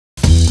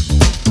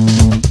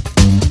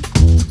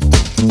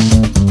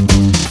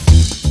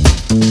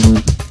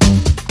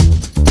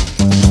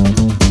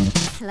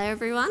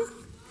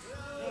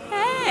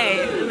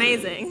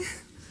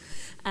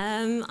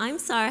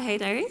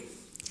Heidari.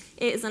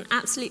 It is an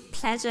absolute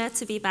pleasure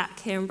to be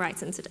back here in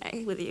Brighton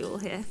today with you all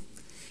here.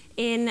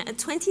 In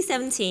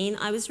 2017,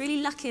 I was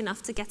really lucky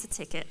enough to get a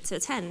ticket to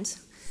attend.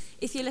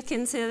 If you look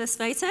into this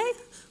photo,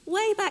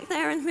 way back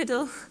there in the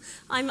middle,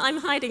 I'm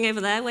hiding over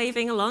there,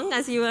 waving along,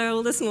 as you were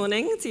all this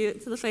morning, to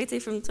the photo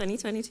from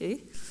 2022.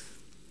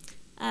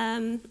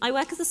 I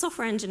work as a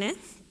software engineer,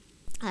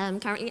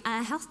 currently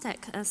at a health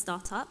tech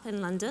startup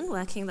in London,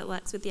 that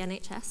works with the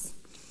NHS.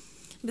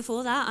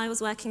 Before that, I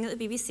was working at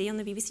the BBC on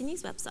the BBC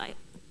News website.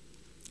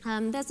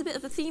 There's a bit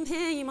of a theme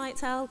here, you might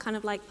tell, kind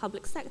of like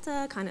public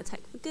sector, kind of tech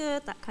for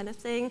good, that kind of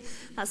thing.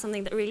 That's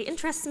something that really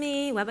interests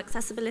me, web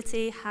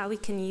accessibility, how we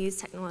can use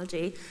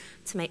technology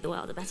to make the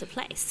world a better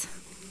place.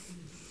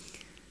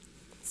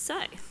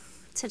 So,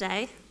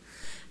 today,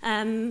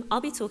 I'll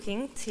be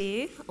talking to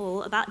you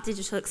all about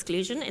digital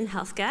exclusion in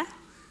healthcare,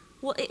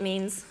 what it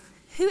means,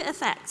 who it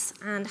affects,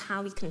 and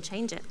how we can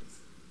change it.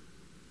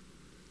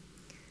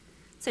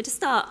 So to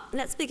start,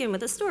 let's begin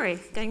with a story,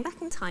 going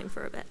back in time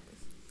for a bit.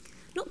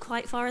 Not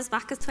quite far as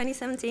back as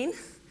 2017,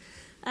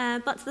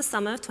 but to the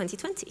summer of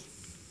 2020.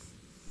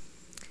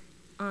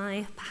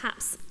 I,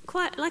 perhaps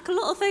quite like a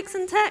lot of folks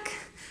in tech,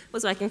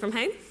 was working from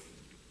home.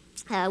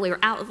 We were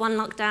out of one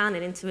lockdown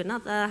and into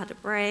another, had a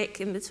break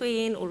in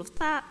between, all of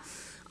that.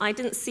 I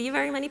didn't see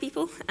very many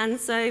people, and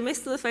so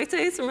most of the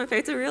photos from my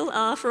photo reel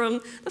are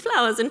from the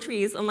flowers and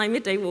trees on my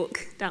midday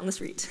walk down the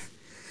street.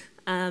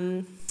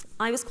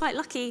 I was quite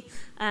lucky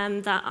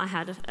that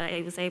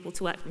I was able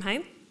to work from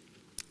home.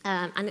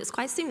 And it's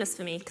quite seamless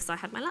for me because I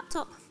had my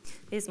laptop.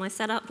 Here's my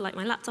setup, like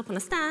my laptop on a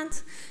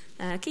stand,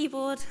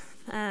 keyboard,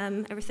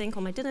 everything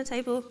on my dinner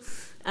table.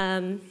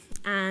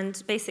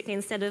 And basically,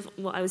 instead of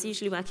what I was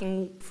usually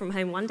working from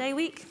home 1 day a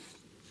week,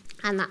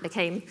 and that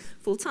became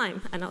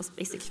full-time, and I was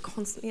basically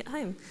constantly at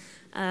home.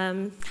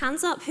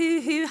 Hands up,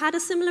 who had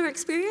a similar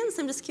experience?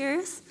 I'm just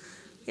curious.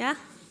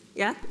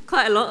 Yeah,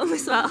 quite a lot,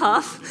 almost about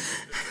half.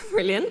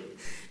 Brilliant.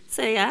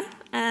 So yeah.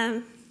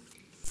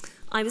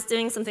 I was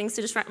doing some things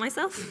to distract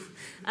myself.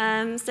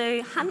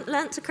 So hadn't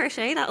learnt to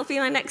crochet. That will be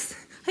my next.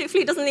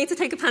 Hopefully it doesn't need to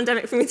take a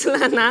pandemic for me to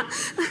learn that.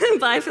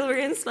 But I feel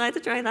really inspired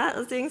to try that. I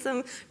was doing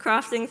some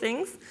crafting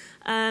things.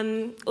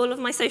 All of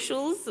my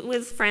socials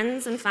with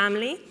friends and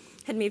family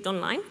had moved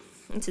online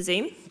into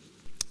Zoom.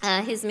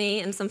 Here's me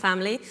and some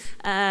family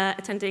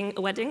attending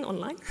a wedding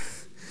online.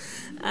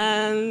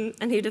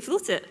 And who'd have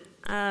thought it?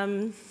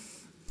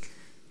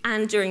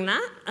 And during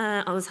that,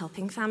 I was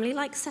helping family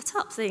set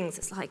up things.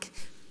 It's like,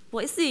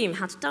 what is Zoom?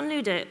 How to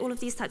download it? All of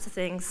these types of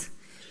things.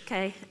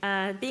 Okay,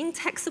 being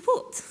tech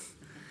support.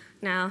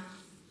 Now,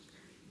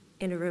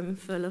 in a room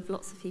full of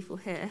lots of people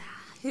here,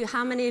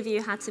 how many of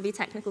you had to be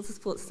technical to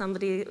support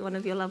somebody, one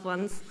of your loved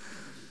ones?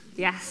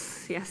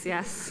 Yes.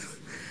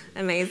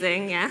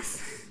 Amazing,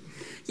 yes.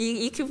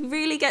 You can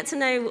really get to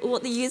know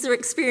what the user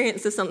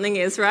experience of something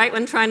is, right?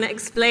 When trying to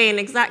explain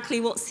exactly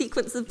what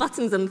sequence of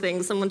buttons and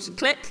things someone should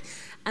click.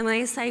 And when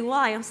they say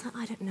why, I'm like,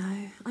 I don't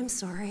know, I'm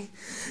sorry.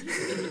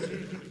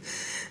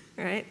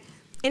 Right.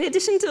 In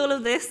addition to all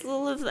of this,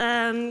 all of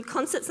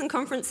concerts and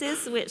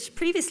conferences, which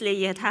previously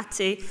you had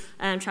to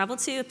travel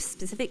to a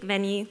specific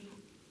venue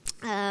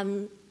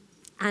and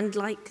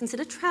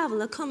consider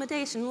travel,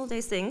 accommodation, all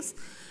those things,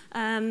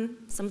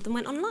 some of them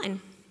went online.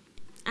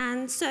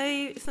 And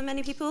so for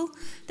many people,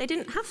 they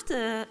didn't have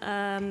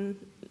to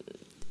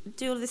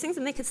do all of these things,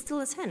 and they could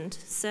still attend.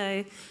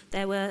 So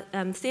there were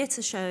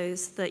theatre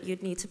shows that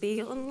you'd need to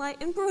be on,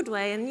 in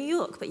Broadway in New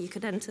York, but you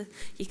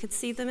could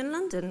see them in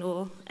London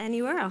or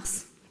anywhere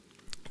else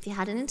if you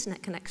had an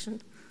internet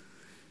connection.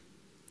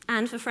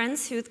 And for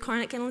friends who with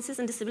chronic illnesses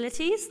and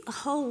disabilities, a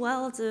whole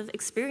world of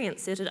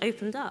experiences had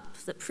opened up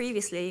that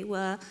previously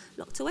were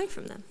locked away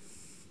from them.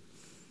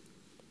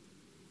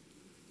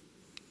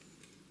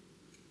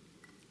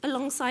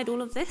 Alongside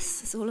all of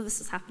this, as all of this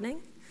was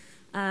happening,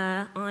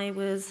 I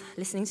was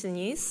listening to the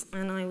news,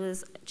 and I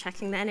was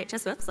checking the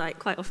NHS website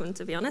quite often,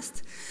 to be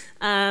honest.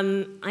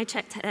 I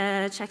checked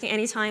checking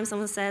any time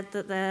someone said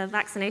that their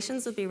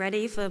vaccinations would be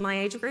ready for my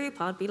age group.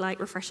 I'd be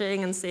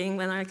refreshing and seeing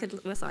when I could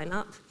sign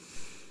up.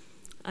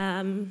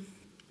 And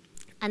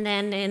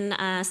then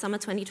in summer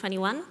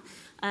 2021,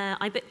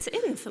 I booked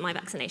it in for my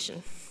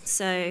vaccination.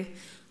 So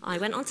I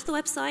went onto the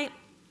website.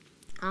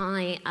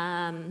 I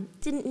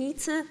didn't need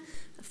to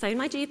phone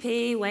my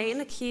GP, wait in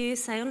the queue,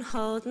 stay on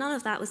hold. None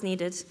of that was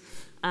needed.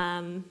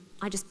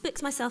 I just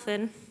booked myself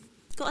in,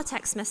 got a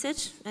text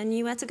message, and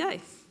knew where to go.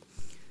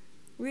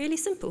 Really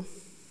simple.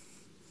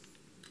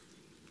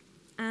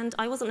 And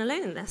I wasn't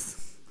alone in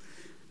this.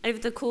 Over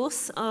the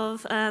course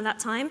of that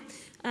time,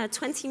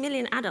 20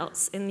 million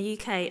adults in the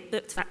UK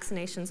booked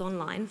vaccinations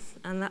online,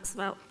 and that's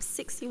about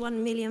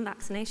 61 million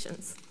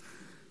vaccinations.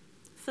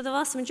 For the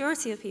vast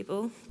majority of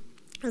people,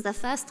 it was their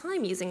first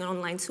time using an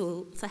online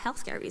tool for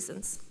healthcare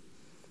reasons.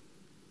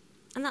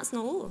 And that's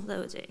not all they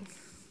were doing.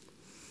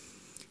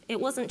 It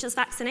wasn't just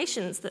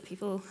vaccinations that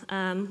people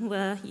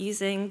were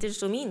using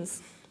digital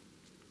means.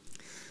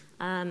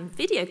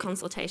 Video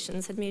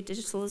consultations had moved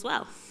digital as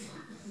well.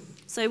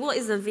 So what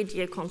is a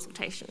video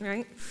consultation,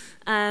 right?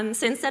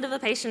 So instead of a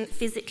patient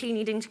physically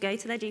needing to go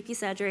to their GP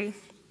surgery,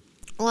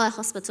 or a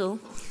hospital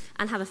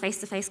and have a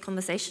face-to-face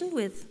conversation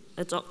with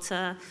a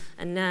doctor,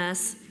 a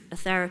nurse, a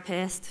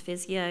therapist,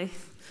 physio,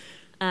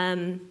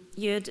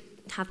 you'd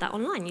have that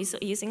online,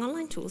 using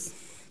online tools.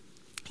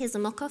 Here's a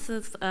mock-up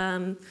of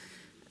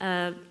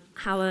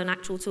how an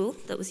actual tool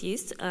that was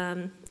used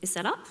is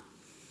set up,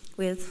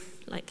 with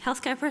like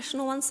healthcare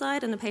professional on one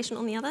side and a patient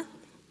on the other.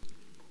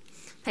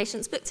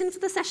 Patients booked in for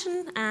the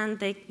session, and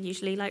they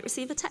usually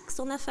receive a text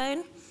on their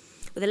phone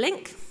with a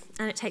link,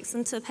 and it takes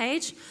them to a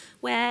page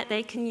where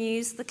they can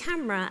use the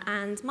camera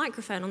and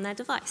microphone on their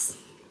device,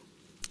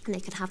 and they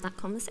could have that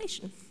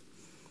conversation.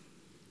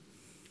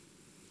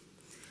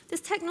 This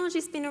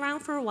technology's been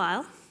around for a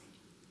while.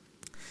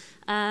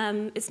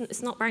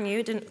 It's not brand new.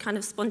 It didn't kind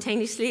of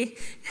spontaneously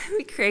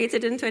be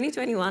created in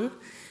 2021.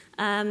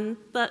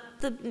 But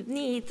the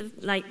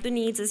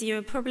needs, as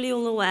you're probably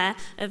all aware,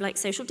 of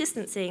social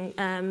distancing,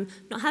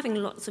 not having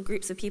lots of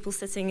groups of people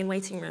sitting in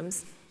waiting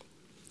rooms,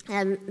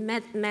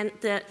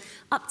 meant that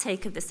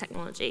uptake of this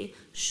technology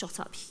shot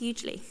up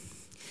hugely.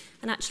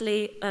 And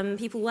actually,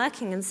 people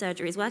working in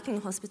surgeries, working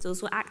in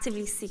hospitals, were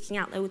actively seeking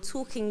out. They were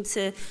talking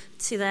to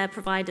their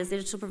providers,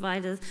 digital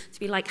providers, to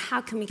be like,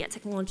 how can we get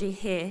technology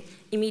here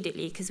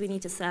immediately? Because we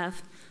need to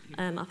serve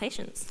our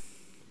patients.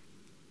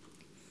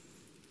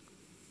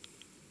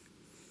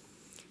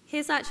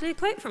 Here's actually a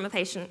quote from a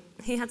patient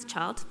who had a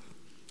child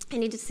who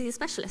needed to see a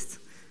specialist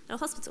at a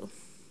hospital.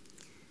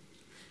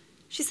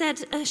 She said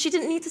she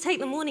didn't need to take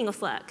the morning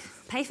off work,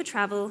 pay for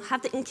travel,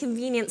 have the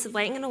inconvenience of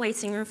waiting in a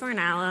waiting room for an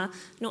hour,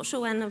 not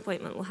sure when an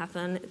appointment will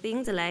happen,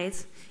 being delayed,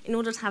 in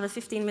order to have a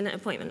 15-minute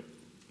appointment.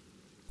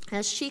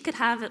 She could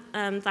have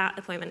that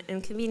appointment in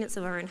the convenience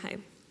of her own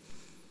home.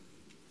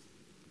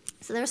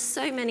 So there are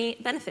so many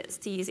benefits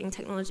to using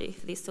technology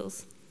for these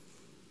tools.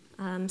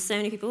 So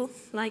many people,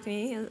 like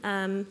me,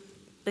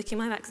 booking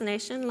my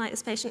vaccination, like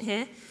this patient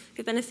here,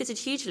 who benefited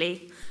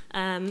hugely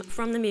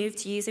from the move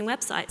to using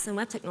websites and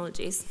web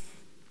technologies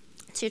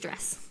to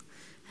address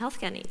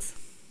healthcare needs.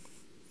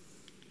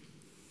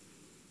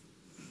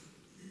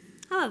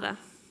 However,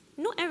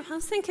 I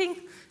was thinking,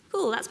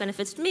 cool, that's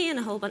benefited me and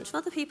a whole bunch of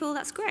other people,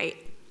 that's great.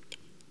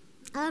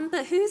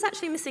 But who's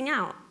actually missing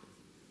out?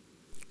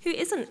 Who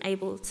isn't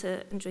able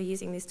to enjoy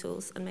using these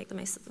tools and make the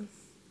most of them?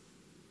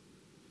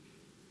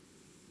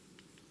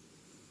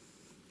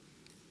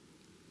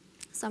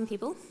 Some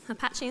people have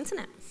patchy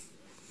internet.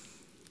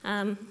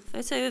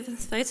 Photo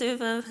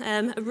of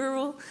a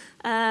rural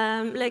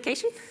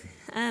location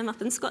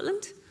up in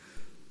Scotland.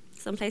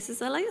 Some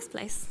places are like this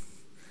place,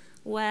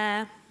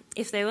 where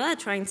if they were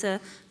trying to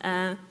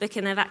book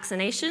in their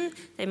vaccination,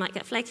 they might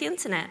get flaky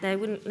internet. They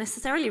wouldn't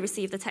necessarily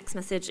receive the text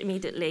message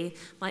immediately.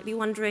 Might be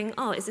wondering,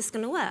 oh, is this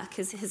going to work?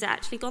 Has it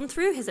actually gone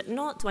through? Has it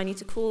not? Do I need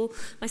to call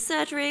my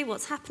surgery?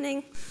 What's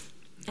happening?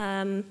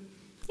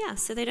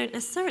 So they don't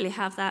necessarily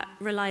have that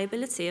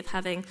reliability of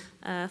having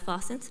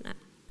fast internet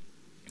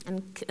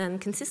and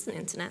consistent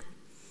internet.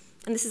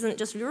 And this isn't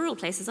just rural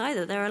places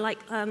either. There are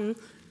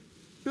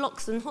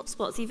blocks and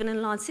hotspots even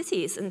in large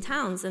cities and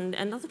towns and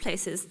other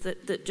places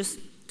that just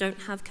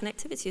don't have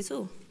connectivity at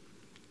all.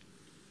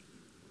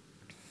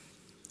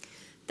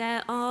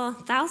 There are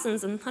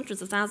thousands and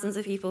hundreds of thousands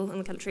of people in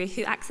the country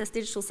who access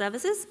digital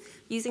services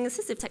using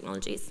assistive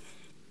technologies.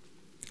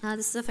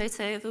 This is a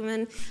photo of a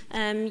woman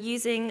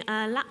using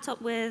a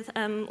laptop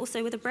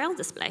also with a braille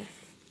display.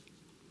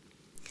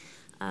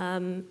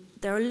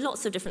 There are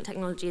lots of different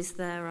technologies.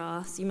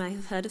 So you may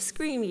have heard of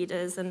screen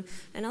readers and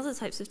other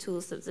types of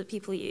tools that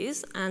people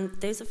use, and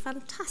those are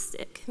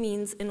fantastic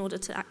means in order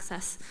to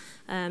access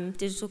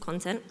digital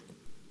content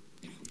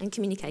and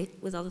communicate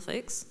with other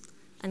folks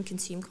and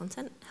consume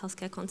content,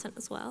 healthcare content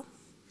as well.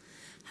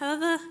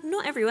 However,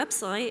 not every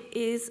website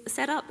is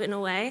set up in a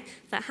way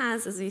that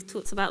has, as we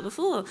talked about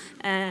before,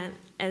 a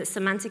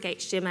semantic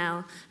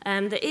HTML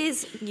that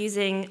is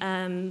using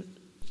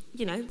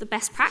the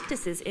best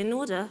practices in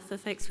order for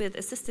folks with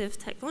assistive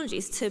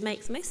technologies to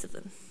make the most of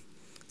them.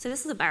 So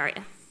this is a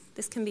barrier.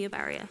 This can be a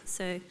barrier.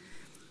 So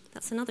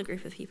that's another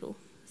group of people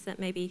that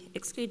may be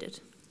excluded.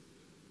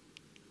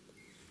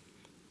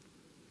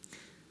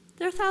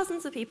 There are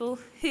thousands of people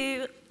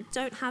who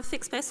don't have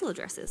fixed postal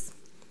addresses.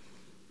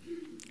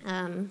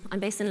 I'm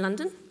based in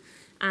London,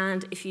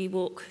 and if you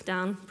walk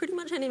down pretty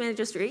much any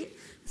major street,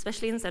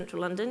 especially in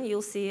central London,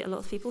 you'll see a lot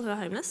of people who are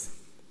homeless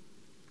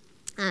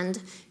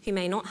and who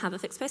may not have a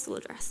fixed postal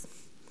address.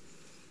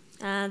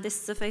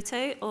 This is a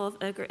photo of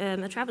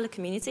a traveller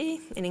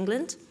community in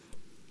England.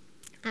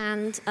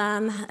 And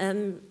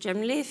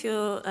generally, if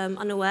you're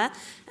unaware,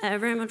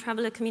 Roma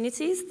traveller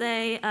communities,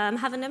 they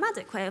have a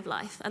nomadic way of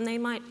life, and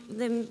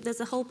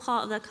there's a whole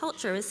part of their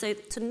culture is so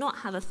to not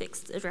have a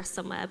fixed address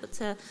somewhere, but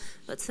to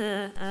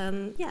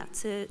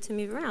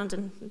move around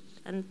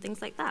and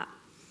things like that.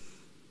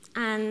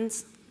 And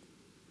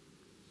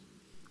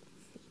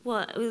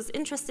what was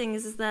interesting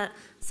is that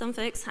some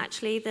folks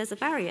actually there's a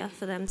barrier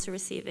for them to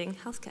receiving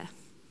healthcare.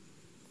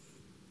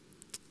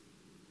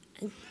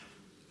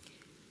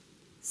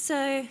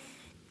 So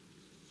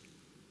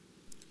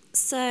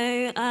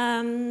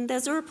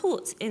there's a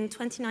report in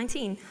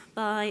 2019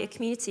 by a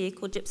community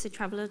called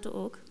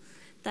gypsytraveller.org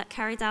that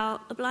carried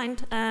out a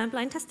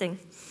blind testing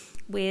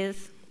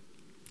with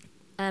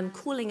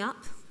calling up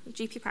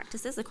GP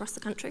practices across the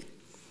country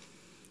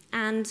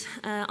and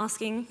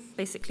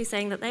basically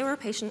saying that they were a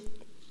patient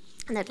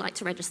and they'd like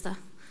to register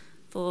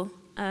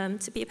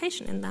to be a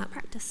patient in that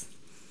practice.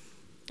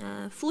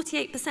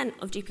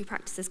 48% of GP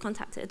practices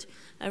contacted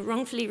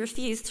wrongfully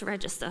refused to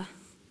register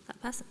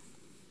that person.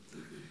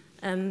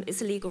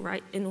 It's a legal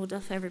right in order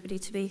for everybody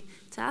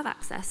to have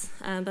access,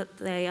 but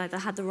they either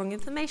had the wrong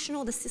information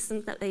or the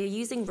systems that they are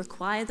using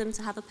require them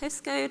to have a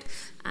postcode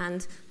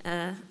and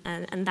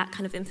that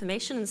kind of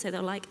information, and so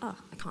they're like, oh,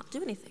 I can't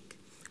do anything.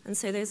 And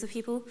so those are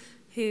people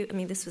who, I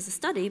mean, this was a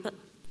study, but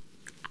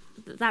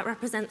that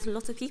represents a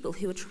lot of people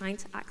who are trying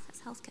to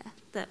access healthcare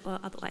that were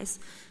otherwise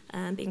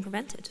being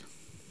prevented.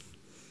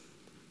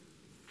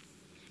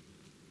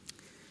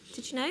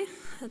 Did you know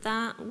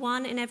that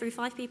 1 in every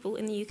 5 people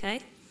in the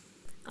UK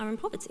are in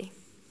poverty?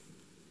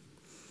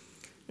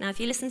 Now, if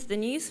you listen to the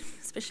news,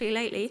 especially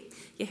lately,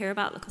 you hear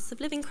about the cost of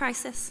living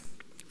crisis,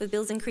 with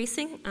bills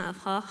increasing at a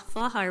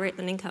far higher rate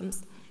than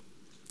incomes.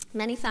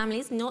 Many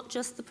families, not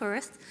just the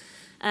poorest,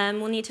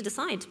 will need to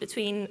decide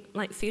between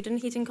like food and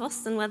heating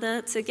costs and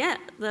whether to get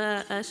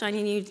the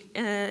shiny new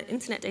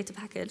internet data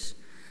package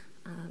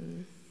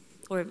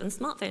or even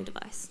smartphone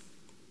device.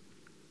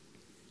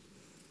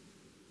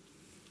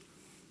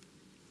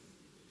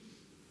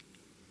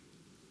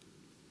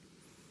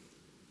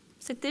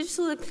 So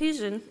digital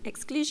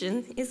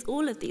exclusion is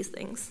all of these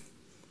things.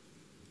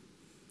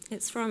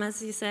 It's from,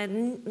 as you said,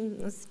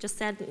 as just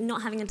said,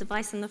 not having a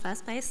device in the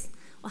first place,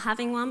 or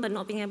having one but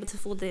not being able to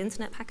afford the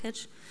internet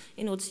package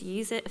in order to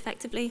use it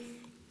effectively.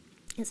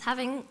 It's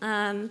having,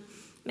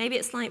 maybe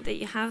it's like that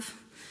you have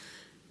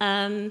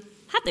had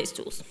those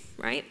tools,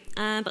 right?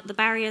 But the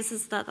barriers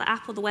is that the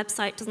app or the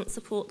website doesn't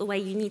support the way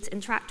you need to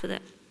interact with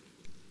it.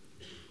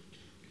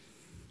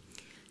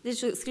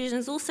 Digital exclusion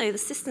is also the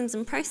systems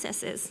and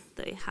processes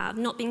that you have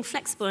not being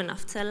flexible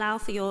enough to allow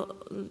for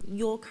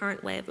your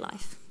current way of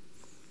life.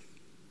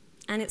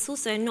 And it's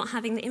also not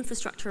having the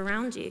infrastructure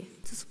around you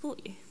to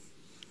support you.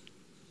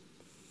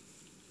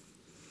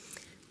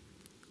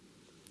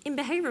 In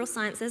behavioral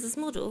science, there's this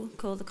model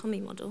called the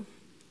combi model.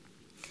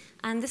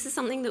 And this is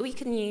something that we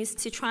can use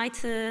to try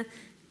to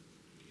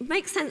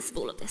make sense of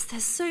all of this.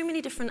 There's so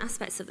many different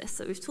aspects of this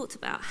that we've talked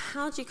about.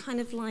 How do you kind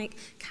of like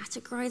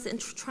categorize it and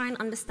try and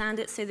understand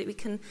it so that we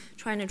can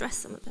try and address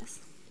some of this?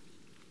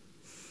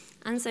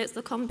 And so it's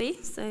the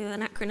combi, so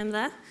an acronym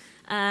there,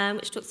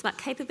 which talks about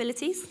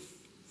capabilities,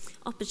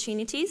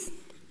 opportunities,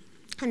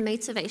 and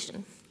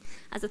motivation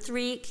as the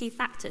 3 key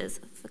factors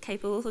for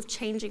capable of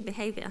changing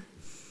behavior.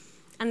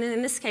 And then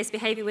in this case,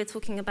 behavior, we're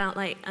talking about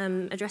like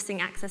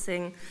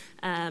accessing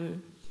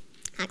the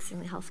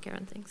healthcare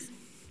and things.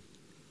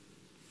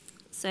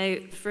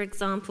 So, for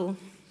example,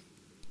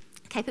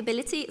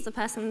 capability is a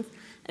person's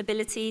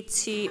ability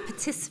to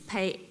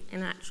participate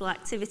in actual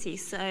activity.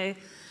 So,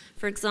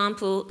 for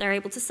example, they're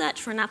able to search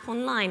for an app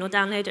online or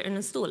download it and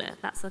install it.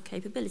 That's a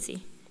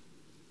capability.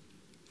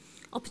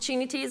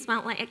 Opportunity is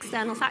about like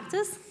external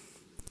factors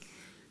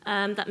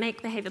that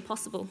make behavior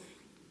possible.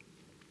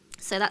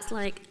 So that's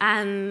like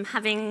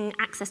having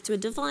access to a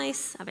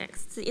device, having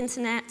access to the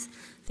internet,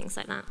 things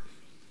like that.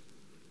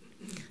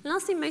 And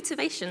lastly,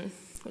 motivation,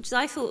 which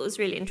I thought was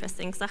really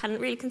interesting because I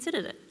hadn't really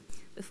considered it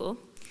before.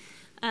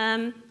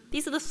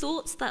 These are the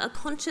thoughts that are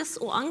conscious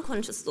or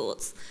unconscious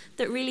thoughts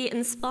that really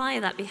inspire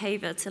that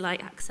behavior to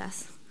like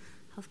access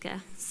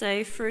healthcare.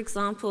 So, for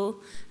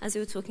example, as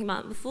we were talking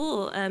about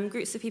before,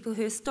 groups of people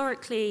who are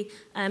historically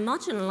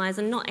marginalized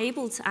and not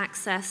able to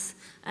access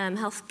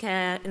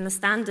healthcare in the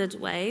standard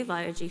way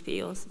via a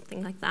GP or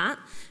something like that,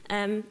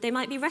 they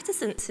might be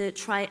reticent to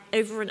try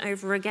over and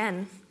over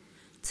again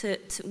to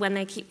when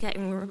they keep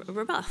getting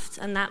rebuffed,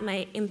 and that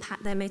may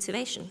impact their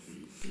motivation.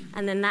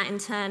 And then that in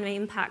turn may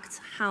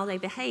impact how they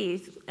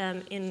behave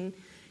in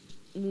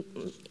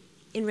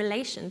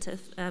relation to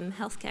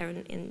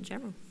healthcare in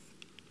general.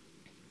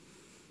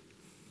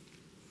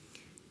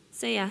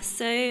 So yeah,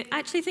 so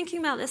actually thinking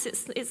about this,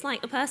 it's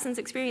like a person's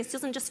experience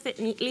doesn't just fit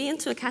neatly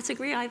into a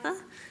category either.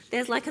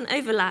 There's like an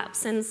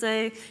overlaps, and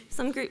so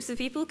some groups of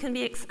people can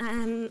be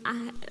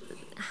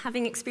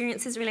having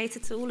experiences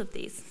related to all of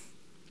these.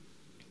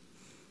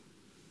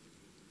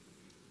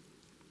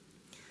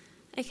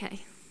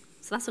 Okay,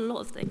 so that's a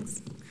lot of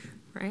things,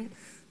 right?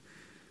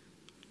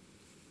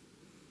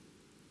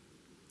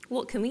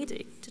 What can we do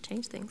to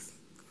change things?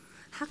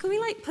 How can we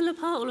like pull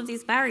apart all of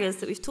these barriers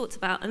that we've talked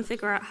about and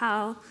figure out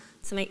how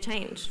to make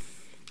change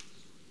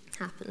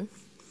happen?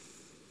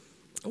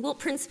 What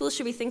principles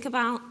should we think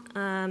about,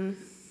 and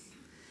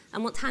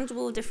what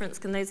tangible difference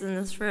can those in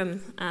this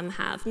room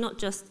have? Not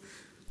just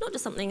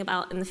something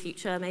about in the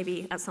future,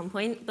 maybe at some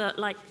point, but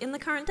like in the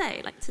current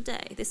day, like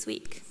today, this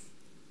week.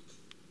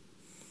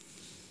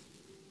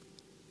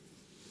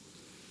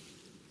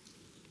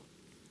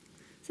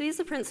 So these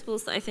are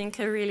principles that I think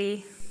are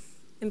really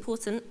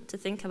important to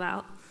think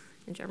about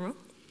in general,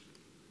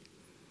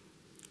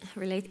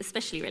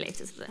 especially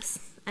related to this.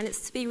 And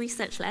it's to be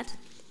research-led.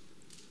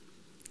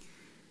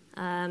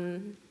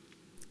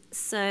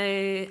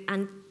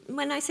 And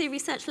when I say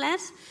research-led,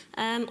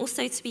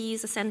 also to be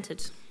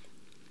user-centered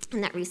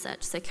in that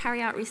research. So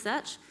carry out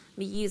research,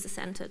 be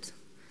user-centered.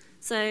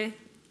 So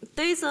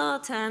those are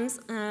terms.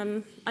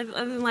 I've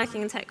been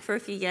working in tech for a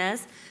few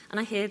years, and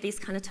I hear these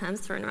kind of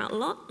terms thrown around a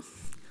lot. I'm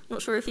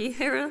not sure if you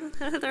hear them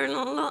thrown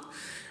around a lot.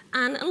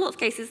 And in a lot of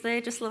cases,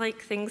 they're just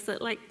like things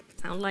that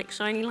sound like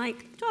shiny,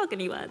 like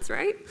jargony words,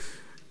 right?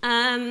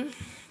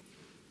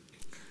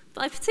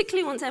 But I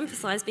particularly want to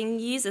emphasize being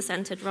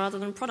user-centered rather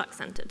than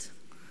product-centered.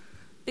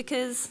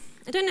 Because,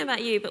 I don't know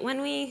about you, but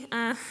when we,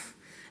 in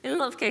a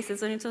lot of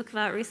cases, when you talk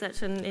about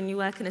research and you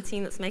work in a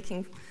team that's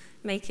making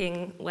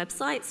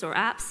websites or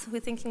apps,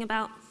 we're thinking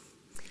about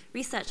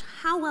research.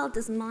 How well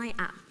does my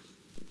app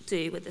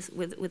do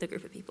with a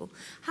group of people?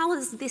 How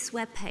does this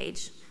web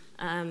page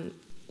have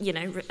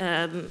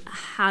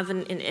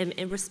an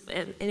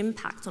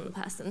impact on the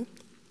person?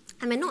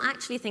 And we're not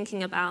actually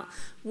thinking about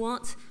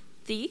what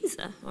the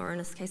user, or in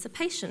this case, a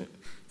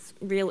patient's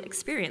real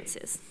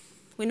experiences.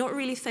 We're not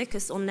really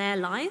focused on their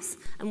lives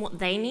and what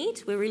they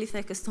need. We're really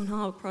focused on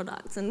our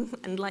products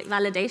and like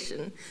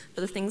validation for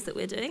the things that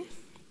we're doing.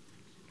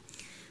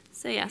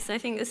 So yeah, so I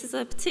think this is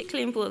a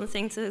particularly important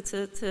thing to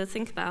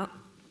think about,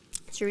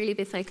 to really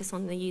be focused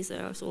on the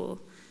user, or in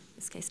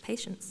this case,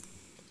 patients.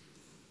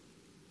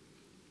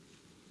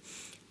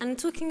 And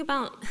talking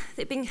about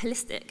it being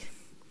holistic.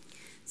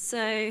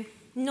 So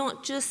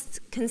not just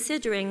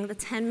considering the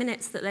 10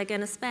 minutes that they're going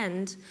to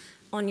spend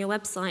on your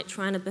website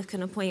trying to book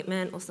an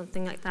appointment or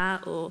something like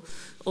that, or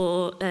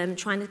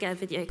trying to get a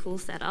video call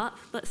set up,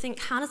 but think,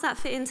 how does that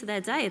fit into their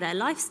day, their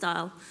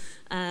lifestyle?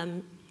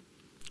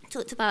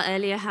 Talked about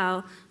earlier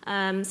how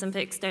some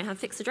folks don't have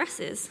fixed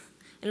addresses.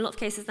 In a lot of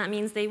cases, that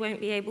means they won't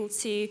be able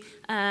to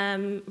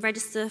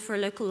register for a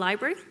local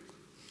library.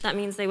 That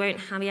means they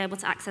won't be able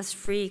to access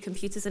free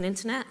computers and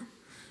internet,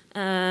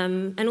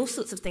 and all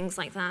sorts of things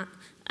like that.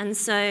 And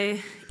so,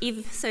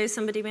 even so,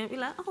 somebody might be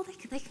like, oh,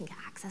 they can get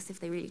access if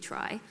they really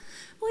try.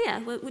 Well, yeah,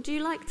 would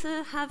you like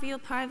to have your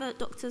private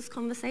doctor's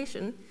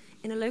conversation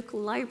in a local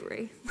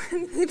library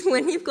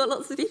when you've got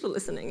lots of people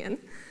listening in?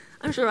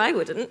 I'm sure I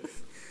wouldn't.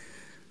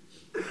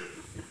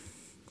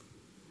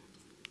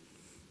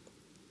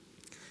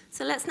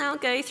 So let's now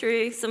go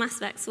through some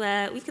aspects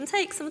where we can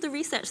take some of the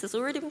research that's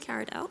already been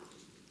carried out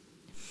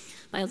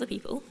by other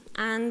people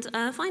and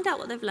find out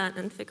what they've learned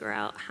and figure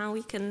out how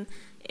we can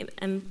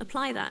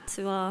apply that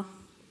to our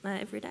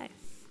everyday.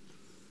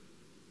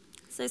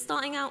 So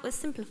starting out with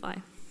simplify.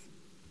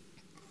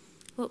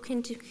 What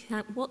can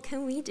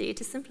we do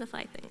to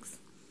simplify things?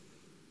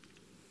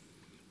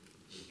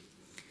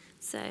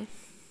 So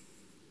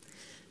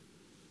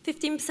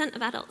 15%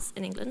 of adults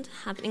in England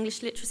have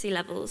English literacy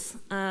levels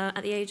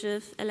at the age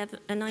of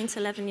 9 to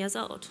 11 years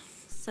old.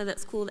 So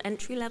that's called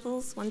entry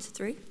levels, 1 to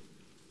 3.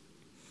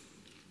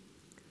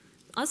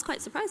 I was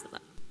quite surprised at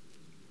that.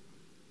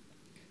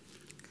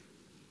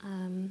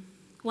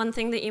 One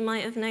thing that you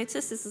might have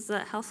noticed is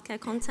that healthcare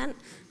content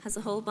has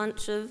a whole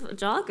bunch of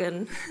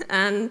jargon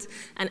and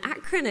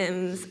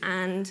acronyms,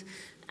 and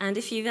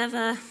if you've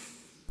ever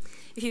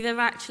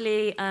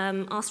actually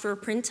asked for a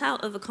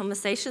printout of a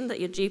conversation that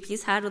your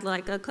GP's had with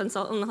like a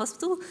consultant in the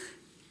hospital,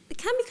 it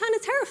can be kind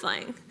of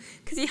terrifying,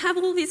 because you have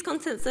all these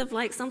contents of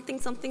like something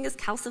is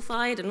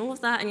calcified and all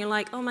of that, and you're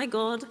like, oh my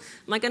god,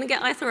 am I going to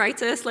get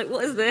arthritis? Like,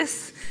 what is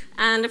this?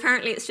 And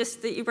apparently it's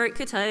just that you broke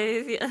your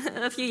toe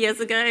a few years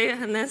ago,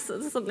 and there's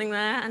something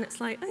there, and it's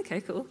like, okay,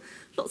 cool.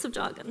 Lots of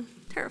jargon.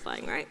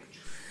 Terrifying, right?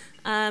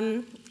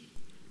 But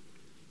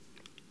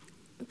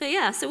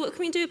yeah, so what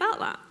can we do about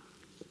that?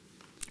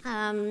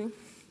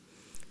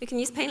 We can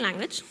use plain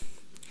language.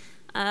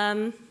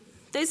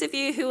 Those of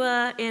you who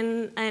are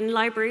in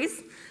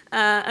libraries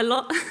a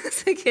lot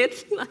as a kid,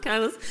 like I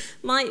was,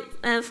 might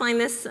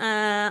find this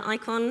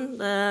icon,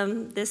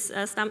 this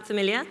stamp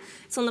familiar.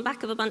 It's on the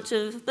back of a bunch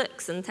of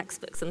books and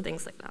textbooks and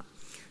things like that.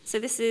 So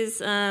this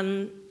is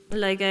a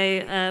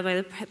logo by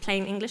the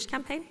Plain English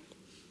campaign.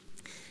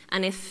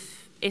 And if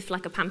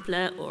like a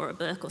pamphlet or a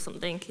book or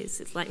something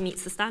it's like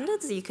meets the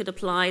standards, you could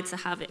apply to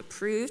have it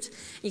approved.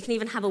 You can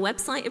even have a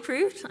website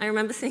approved. I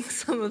remember seeing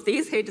some of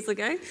these ages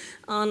ago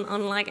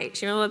on like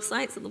HTML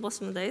websites at the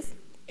bottom of those.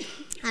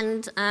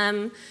 And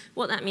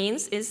what that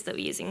means is that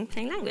we're using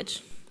plain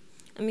language.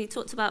 And we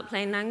talked about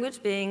plain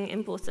language being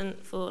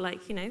important for,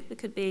 like, you know, it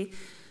could be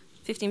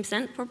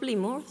 15%, probably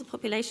more of the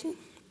population.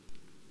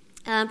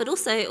 But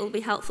also it will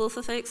be helpful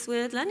for folks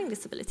with learning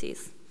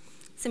disabilities,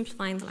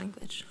 simplifying the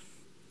language.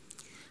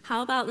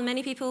 How about the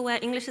many people where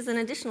English is an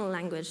additional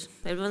language?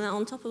 They run it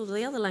on top of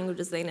the other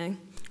languages they know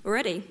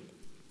already.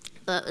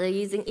 But they're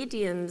using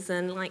idioms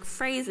and like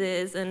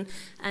phrases and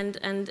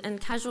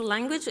casual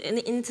language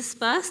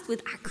interspersed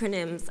with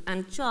acronyms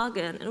and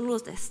jargon and all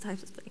of this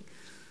type of thing.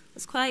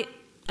 It's quite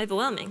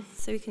overwhelming,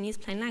 so we can use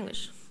plain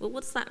language. Well,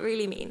 what does that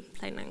really mean,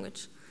 plain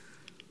language?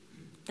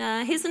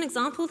 Here's an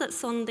example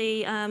that's on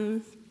the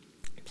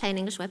Plain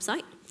English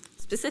website.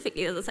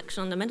 Specifically, there's a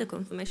section on the medical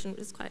information,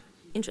 which is quite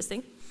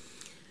interesting.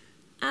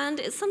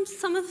 And it's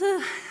some of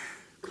the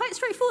quite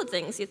straightforward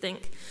things, you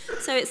think.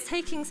 So it's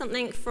taking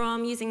something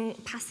from using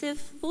passive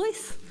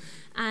voice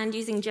and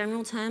using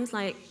general terms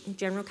like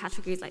general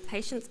categories like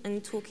patients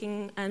and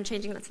talking,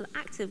 changing that to the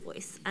active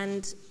voice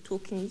and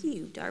talking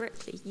you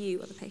directly,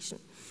 you are the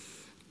patient,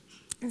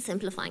 and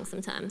simplifying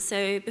some terms.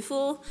 So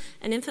before,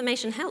 an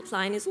information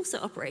helpline is also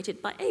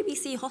operated by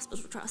ABC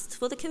Hospital Trust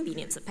for the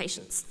convenience of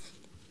patients.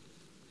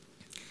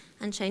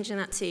 And changing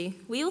that to,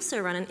 we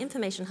also run an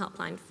information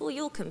helpline for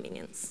your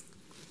convenience.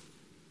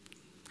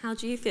 How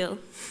do you feel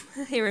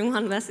hearing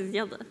one versus the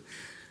other?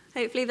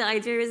 Hopefully the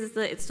idea is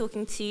that it's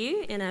talking to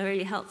you in a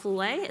really helpful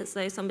way, as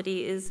though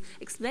somebody is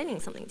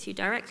explaining something to you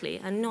directly,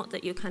 and not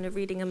that you're kind of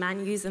reading a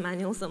user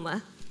manual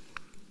somewhere.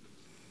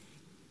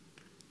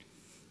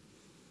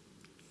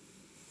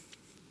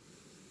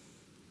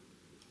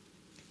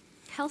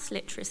 Health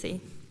literacy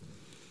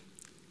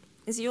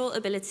is your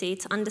ability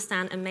to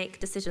understand and make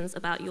decisions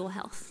about your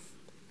health.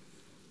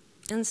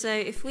 And so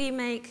if we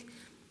make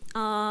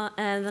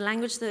the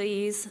language that we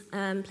use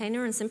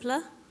plainer and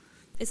simpler,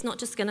 it's not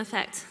just going to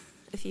affect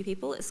a few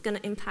people, it's going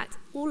to impact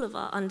all of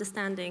our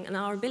understanding and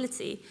our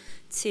ability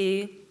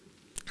to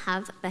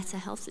have better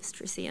health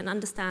literacy and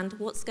understand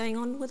what's going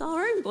on with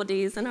our own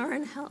bodies and our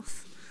own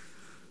health,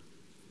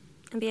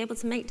 and be able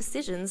to make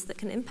decisions that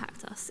can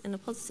impact us in a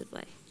positive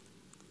way.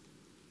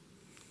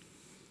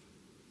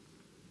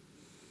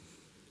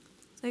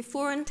 So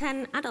 4 in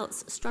 10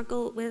 adults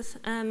struggle with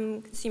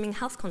consuming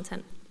health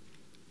content.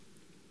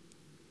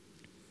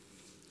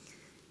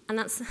 And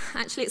that's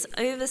actually, it's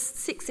over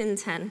 6 in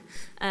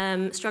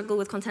 10 struggle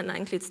with content that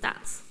includes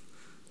stats.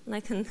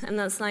 And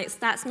that's like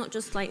stats, not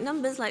just like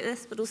numbers like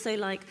this, but also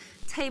like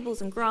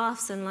tables and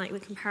graphs and like the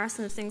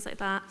comparison of things like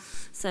that.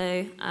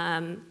 So,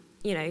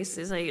 you know,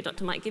 so your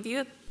doctor might give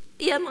you a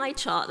BMI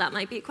chart. That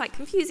might be quite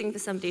confusing for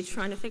somebody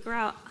trying to figure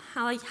out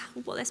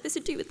what they're supposed to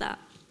do with that,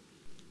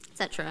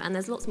 etc. And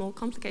there's lots more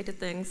complicated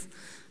things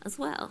as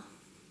well.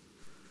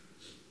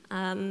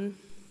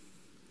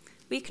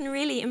 We can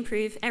really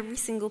improve every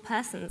single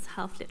person's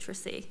health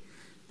literacy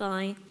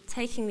by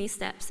taking these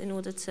steps in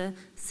order to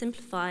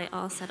simplify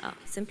our setup,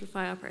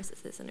 simplify our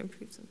processes, and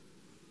improve them.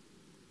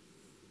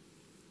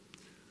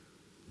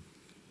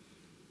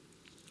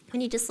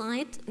 When you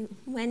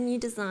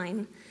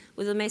design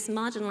with the most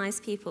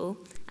marginalized people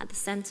at the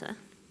center,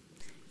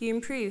 you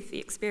improve the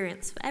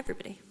experience for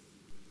everybody.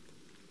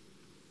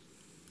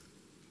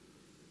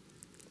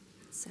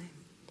 So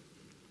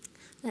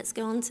let's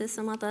go on to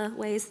some other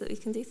ways that we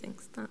can do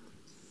things.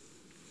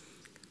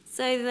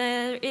 So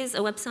there is a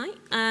website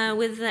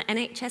with the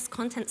NHS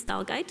Content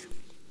Style Guide.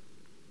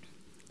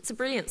 It's a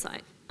brilliant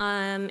site.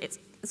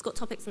 It's got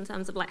topics in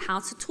terms of like how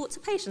to talk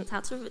to patients, how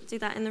to do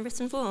that in the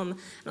written form,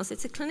 and also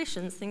to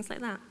clinicians, things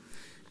like that.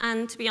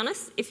 And to be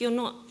honest, if you're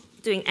not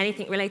doing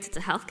anything related to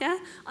healthcare,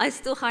 I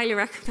still highly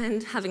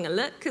recommend having a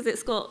look, because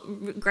it's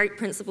got great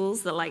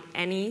principles that like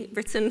any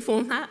written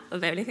format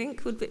of anything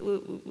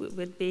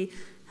would be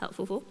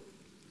helpful for.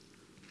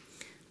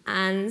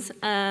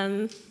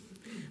 And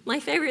my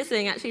favorite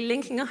thing, actually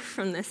linking up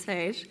from this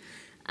page,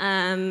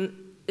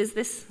 is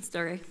this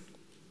story.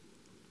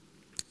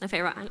 My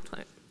favorite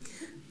anecdote.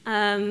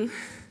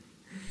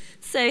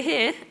 So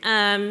here,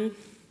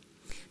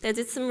 they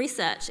did some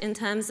research in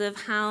terms of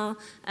how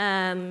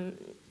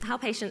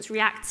patients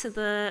react to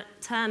the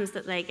terms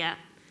that they get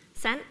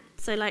sent.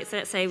 So like,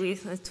 let's say we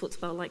talked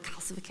about like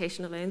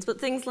calcification of bones, but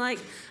things like,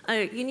 oh,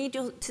 you need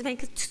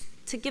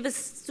to give a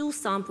stool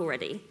sample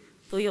ready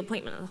for your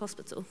appointment at the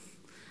hospital.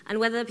 And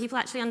whether people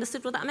actually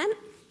understood what that meant,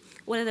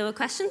 whether there were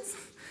questions.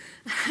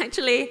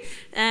 Actually,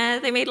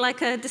 they made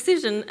like a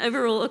decision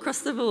overall across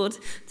the board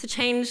to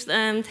change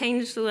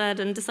the word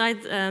and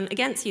decide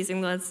against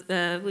using the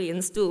words wee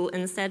and stool,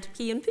 and instead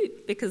pee and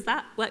poop, because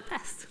that worked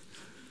best.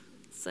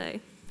 So,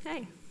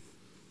 hey.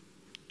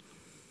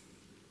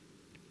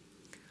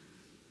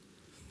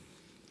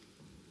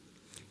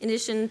 In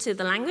addition to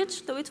the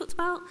language that we talked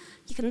about,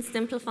 you can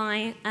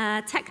simplify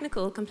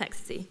technical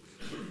complexity.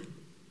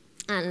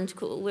 And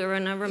cool, we're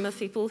in a room of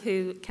people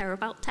who care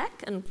about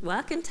tech and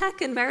work in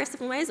tech in various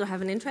different ways, or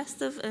have an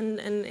interest in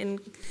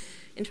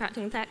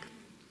interacting with tech.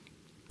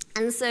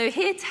 And so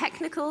here,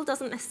 technical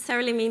doesn't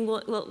necessarily mean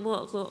what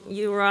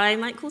you or I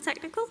might call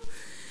technical,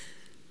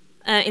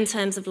 in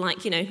terms of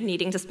like, you know,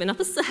 needing to spin up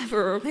a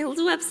server or build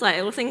a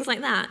website or things like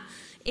that.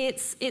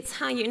 It's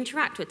how you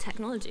interact with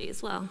technology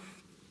as well.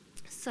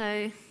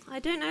 So I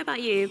don't know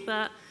about you,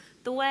 but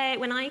the way,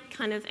 when I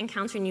kind of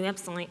encounter a new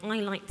website, I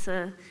like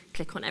to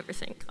click on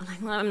everything.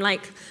 I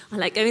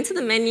like going to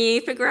the menu,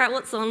 figure out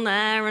what's on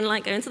there, and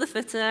like go into the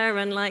footer,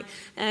 and like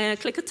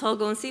click a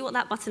toggle and see what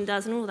that button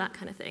does, and all that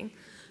kind of thing.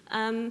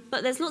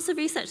 But there's lots of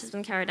research that's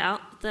been carried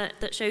out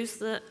that shows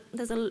that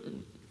there's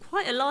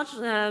quite a large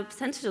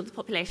percentage of the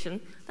population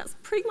that's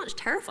pretty much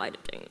terrified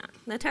of doing that.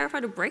 They're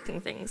terrified of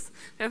breaking things.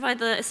 Terrified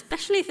that,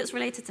 especially if it's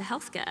related to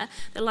healthcare,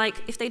 they're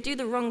like, if they do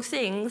the wrong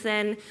things,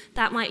 then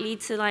that might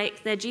lead to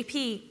like their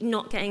GP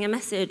not getting a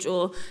message,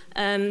 or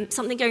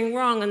something going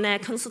wrong and their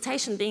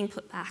consultation being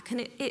put back.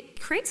 And it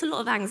creates a lot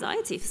of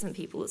anxiety for some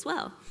people as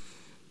well.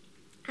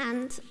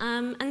 And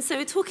so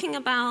we're talking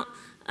about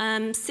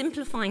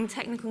simplifying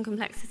technical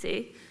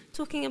complexity,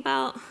 talking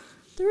about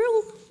they're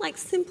all like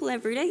simple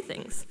everyday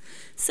things.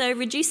 So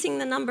reducing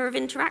the number of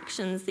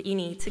interactions that you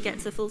need to get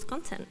to full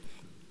content.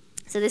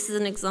 So this is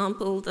an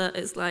example that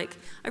is like,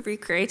 I've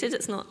recreated,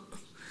 it's not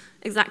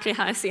exactly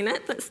how I've seen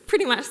it, but it's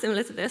pretty much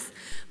similar to this,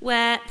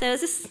 where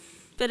there's this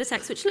bit of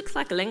text which looks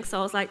like a link, so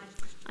I was like,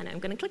 I know I'm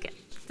going to click it.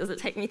 Does it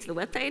take me to the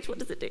web page? What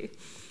does it do?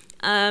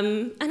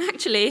 And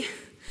actually,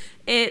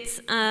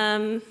 it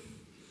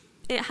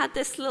had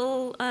this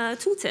little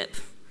tooltip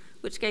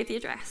which gave the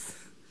address.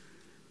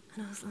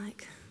 And I was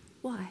like,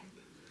 why?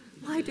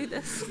 Why do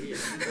this?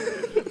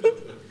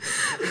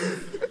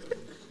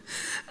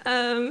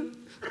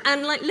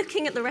 And like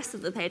looking at the rest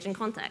of the page in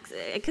context,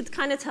 I could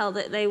kind of tell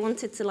that they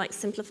wanted to like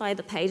simplify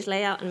the page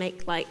layout and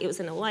make like it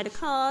was in a wider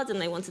card, and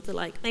they wanted to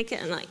like make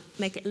it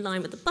in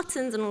line with the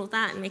buttons and all of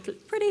that, and make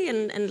it pretty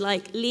and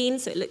like lean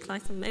so it looked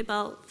like a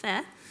mobile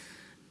fare.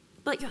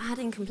 But you're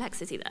adding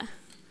complexity there.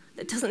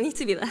 It doesn't need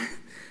to be there.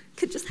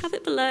 Could just have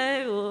it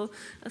below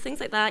or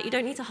things like that. You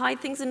don't need to hide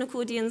things in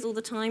accordions all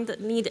the time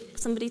that need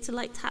somebody to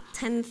like tap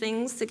 10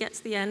 things to get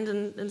to the end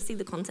and see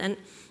the content.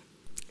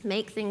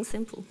 Make things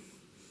simple.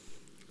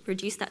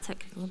 Reduce that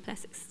technical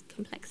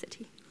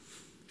complexity,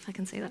 if I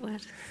can say that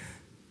word.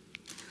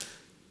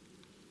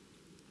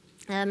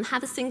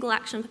 Have a single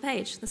action per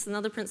page. This is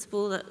another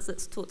principle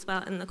that's talked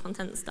about in the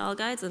content style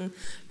guides and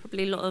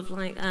probably a lot of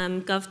like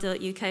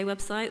gov.uk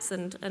websites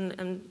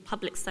and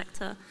public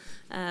sector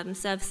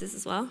services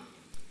as well.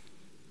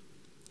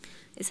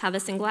 Is have a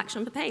single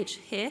action per page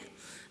here.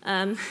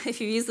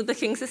 If you use the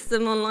booking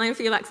system online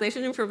for your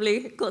vaccination, you've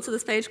probably got to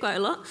this page quite a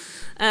lot.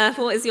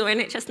 What is your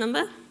NHS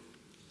number?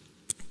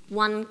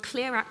 One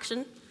clear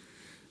action,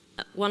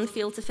 one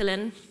field to fill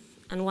in,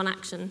 and one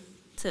action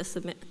to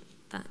submit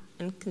that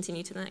and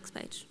continue to the next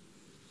page.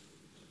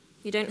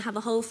 You don't have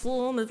a whole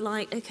form of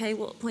like, okay,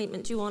 what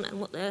appointment do you want and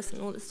what this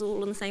and all this is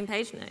all on the same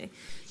page. No,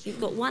 you've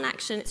got one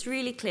action, it's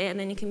really clear, and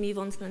then you can move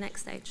on to the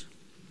next stage.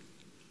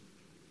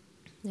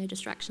 No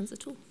distractions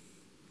at all.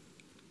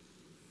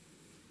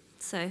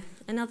 So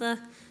another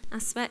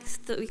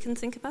aspect that we can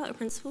think about, a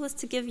principle, is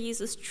to give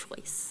users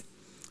choice.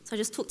 So I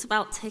just talked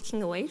about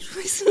taking away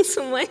choice in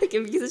some way,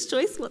 give users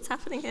choice, what's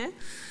happening here.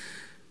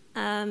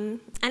 And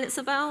it's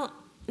about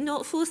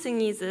not forcing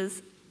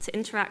users to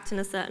interact in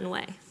a certain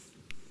way.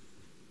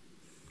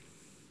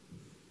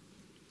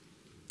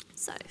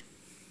 So,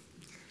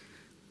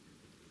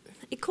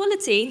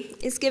 equality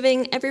is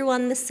giving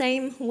everyone the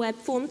same web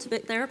form to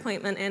book their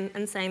appointment in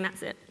and saying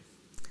that's it.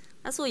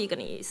 That's all you're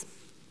going to use.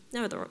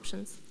 No other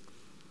options.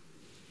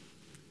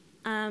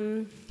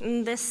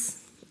 In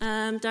this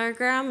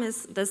diagram,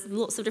 there's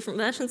lots of different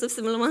versions of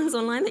similar ones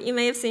online that you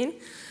may have seen.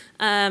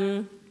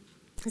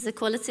 There's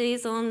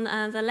equalities on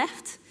the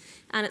left,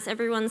 and it's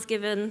everyone's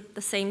given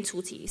the same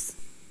tool to use.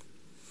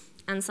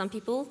 And some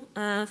people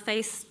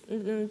face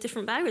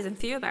different barriers and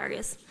fewer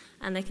barriers,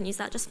 and they can use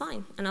that just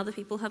fine. And other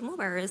people have more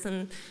barriers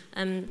to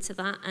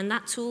that, and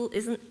that tool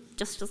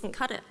just doesn't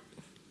cut it.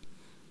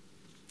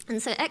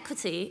 And so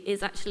equity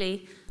is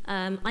actually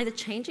either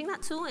changing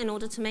that tool in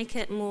order to make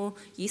it more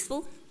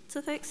useful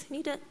to folks who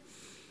need it,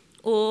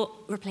 or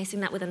replacing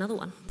that with another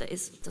one that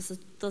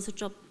does a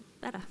job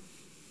better.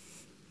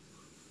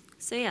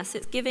 So yes,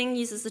 it's giving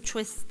users a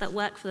choice that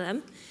work for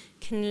them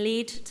can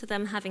lead to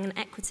them having an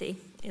equity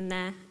in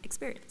their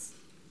experience.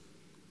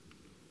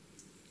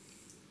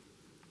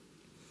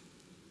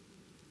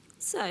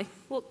 So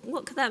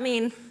what could that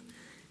mean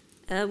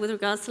with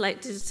regards to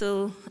like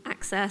digital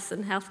access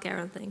and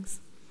healthcare and things?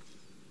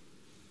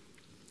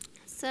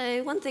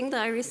 So one thing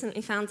that I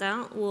recently found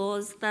out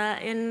was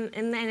that in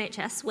the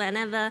NHS,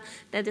 whenever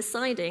they're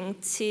deciding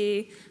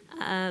to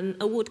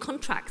award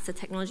contracts to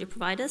technology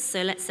providers,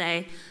 so let's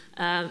say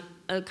a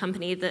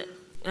company that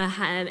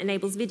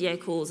enables video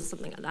calls or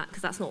something like that,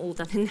 because that's not all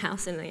done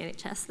in-house in the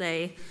NHS,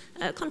 they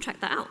contract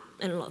that out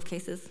in a lot of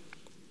cases.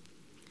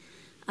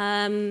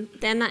 Then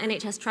that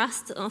NHS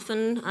trust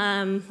often,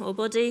 or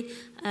body,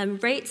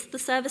 rates the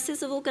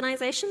services of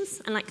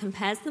organisations and like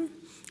compares them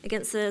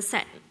against a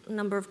set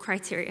number of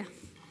criteria.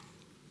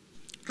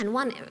 And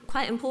one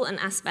quite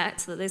important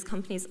aspect that those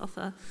companies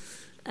offer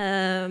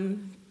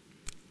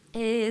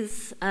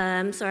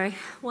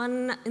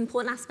one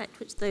important aspect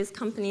which those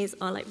companies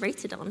are like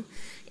rated on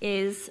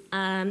is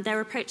their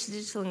approach to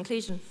digital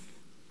inclusion.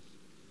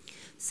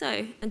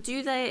 So,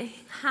 do they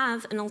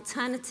have an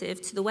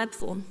alternative to the web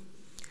form,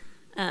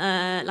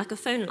 like a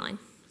phone line,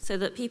 so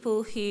that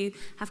people who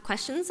have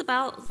questions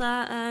about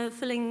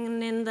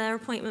filling in their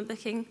appointment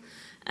booking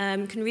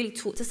can really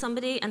talk to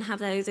somebody and have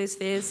those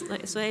fears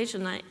like assuaged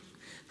and like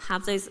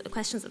have those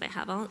questions that they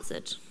have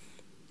answered.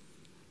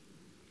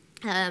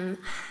 I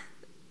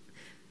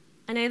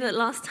know that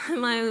last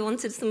time I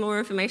wanted some more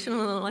information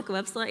on like a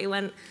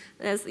website,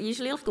 there's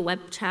usually like a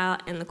web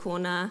chat in the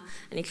corner,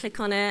 and you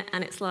click on it,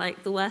 and it's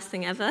like the worst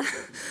thing ever.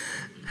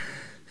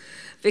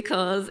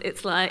 Because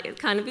it's like, it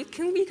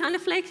can be kind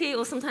of flaky,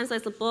 or sometimes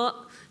there's a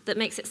bot that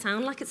makes it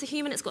sound like it's a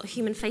human, it's got a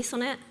human face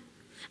on it,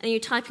 and you're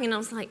typing in, and I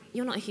was like,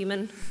 you're not a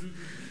human.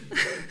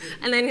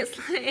 And then it's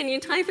like, and you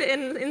type it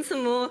in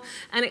some more,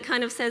 and it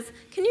kind of says,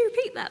 can you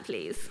repeat that,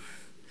 please?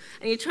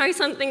 And you try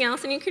something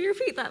else, and you can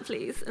repeat that,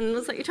 please. And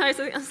it's like you try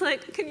something else,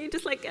 like, can you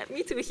just like get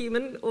me to a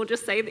human, or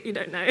just say that you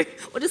don't know,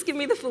 or just give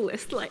me the full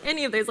list? Like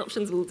any of those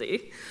options will do.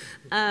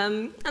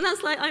 And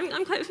that's like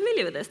I'm quite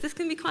familiar with this. This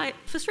can be quite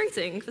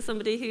frustrating for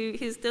somebody who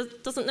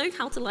doesn't know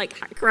how to like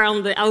hack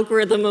around the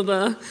algorithm of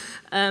a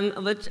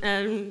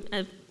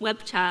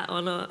web chat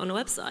on a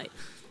website.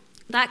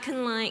 That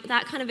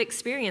kind of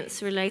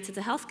experience related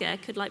to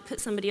healthcare could like put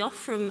somebody off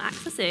from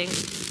accessing,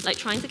 like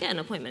trying to get an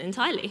appointment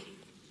entirely.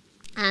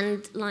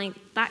 And like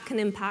that can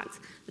impact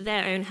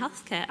their own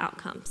healthcare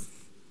outcomes.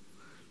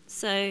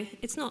 So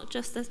it's not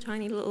just a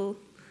tiny little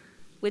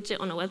widget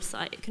on a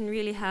website. It can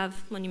really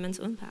have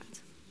monumental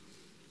impact.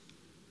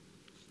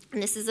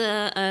 And this is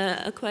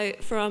a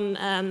quote from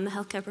a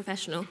healthcare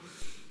professional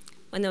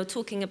when they were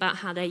talking about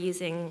how they're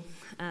using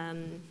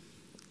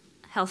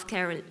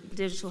healthcare and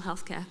digital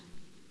healthcare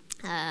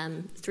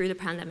through the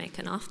pandemic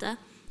and after.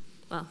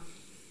 Well,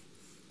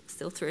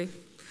 still through.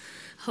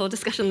 Whole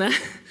discussion there.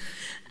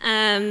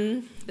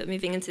 But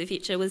moving into the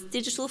future was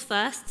digital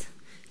first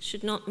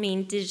should not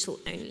mean digital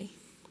only.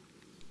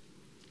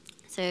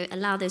 So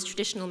allow those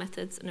traditional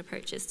methods and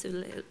approaches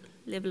to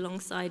live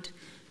alongside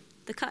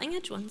the cutting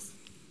edge ones.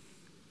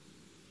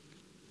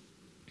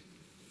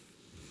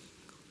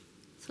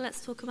 So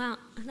let's talk about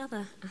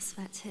another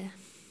aspect here.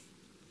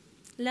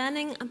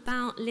 Learning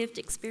about lived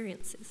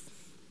experiences.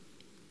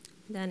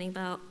 Learning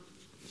about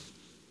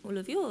all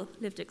of your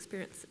lived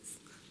experiences,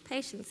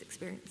 patients'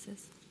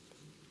 experiences.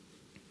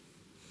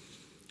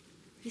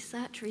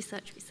 Research,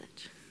 research,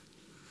 research.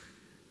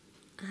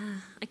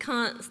 I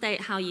can't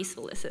state how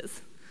useful this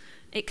is.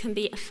 It can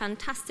be a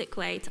fantastic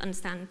way to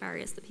understand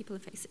barriers that people are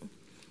facing.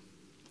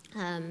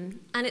 And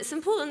it's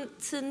important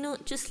to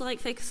not just like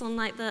focus on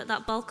like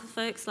that bulk of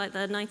folks, like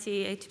the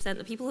 90–80%,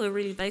 the people who are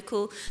really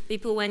vocal,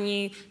 people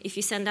if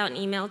you send out an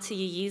email to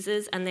your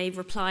users and they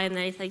reply and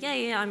they say,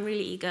 yeah, I'm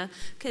really eager,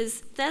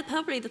 because they're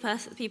probably the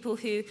people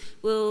who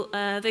will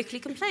vocally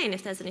complain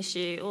if there's an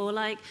issue, or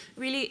like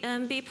really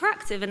be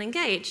proactive and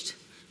engaged.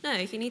 No,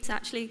 you need to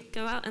actually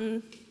go out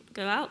and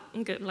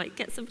like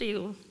get somebody,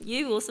 or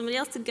you or somebody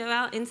else, to go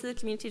out into the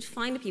community to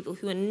find the people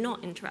who are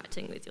not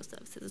interacting with your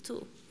services at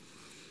all.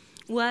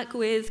 Work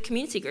with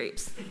community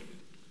groups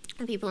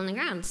and people on the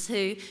ground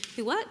who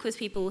work with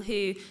people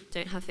who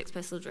don't have fixed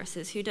postal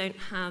addresses, who don't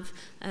have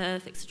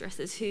fixed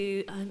addresses,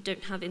 who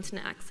don't have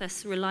internet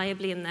access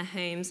reliably in their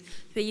homes,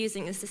 who are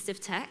using assistive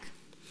tech,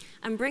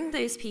 and bring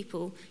those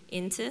people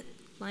into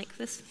like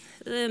this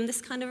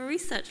kind of a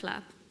research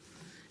lab.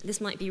 This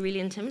might be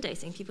really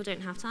intimidating. People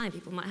don't have time.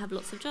 People might have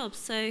lots of jobs.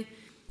 So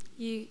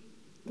you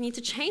need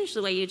to change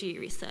the way you do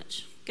your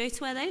research. Go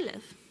to where they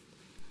live.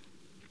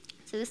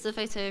 So this is a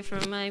photo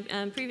from my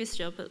previous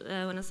job when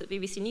I was at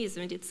BBC News,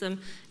 and we did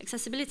some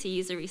accessibility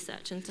user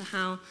research into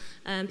how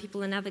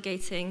people are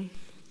navigating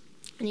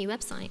a new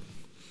website,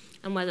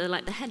 and whether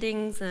like the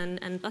headings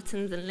and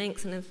buttons and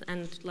links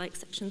and like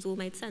sections all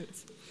made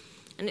sense.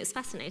 And it's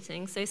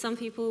fascinating. So some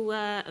people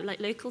were like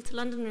local to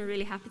London, were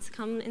really happy to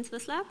come into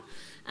this lab,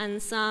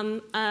 and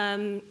some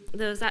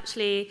there was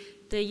actually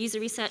the user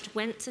research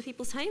went to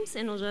people's homes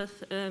in order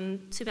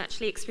to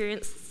actually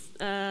experience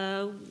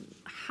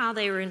how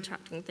they were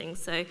interacting with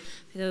things. So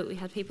we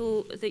had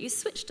people that use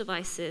switch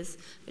devices,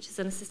 which is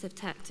an assistive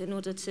tech, in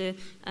order to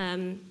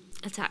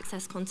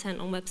access content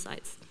on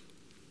websites.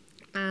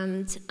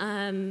 And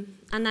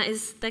that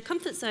is their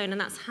comfort zone,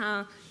 and that's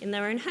how, in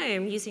their own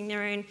home, using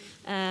their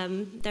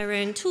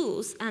own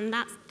tools, and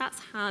that's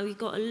how we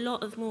got a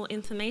lot of more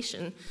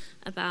information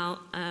about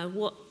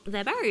what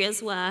their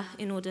barriers were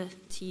in order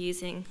to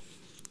using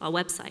our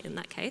website in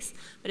that case.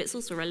 But it's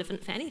also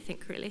relevant for anything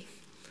really,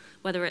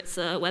 whether it's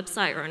a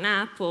website or an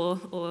app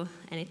or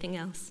anything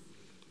else.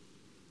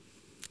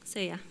 So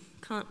yeah,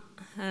 can't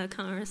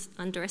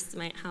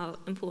underestimate how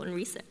important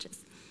research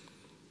is.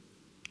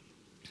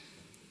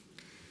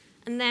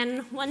 And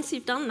then once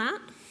you've done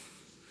that,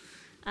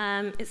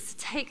 it's to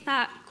take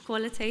that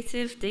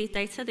qualitative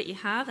data that you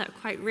have, that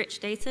quite rich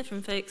data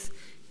from folks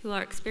who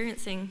are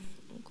experiencing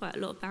quite a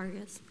lot of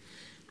barriers,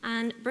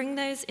 and bring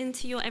those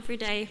into your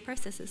everyday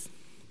processes.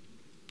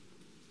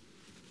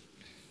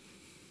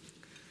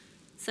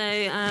 So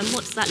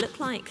what does that look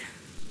like?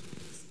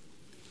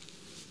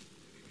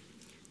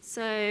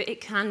 So it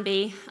can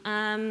be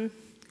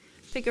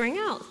figuring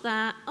out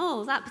that,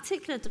 oh, that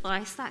particular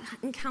device, that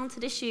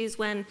encountered issues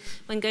when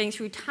going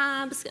through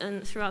tabs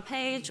and through our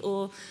page,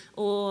 or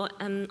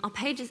our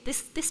pages,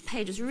 this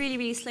page is really,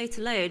 really slow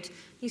to load.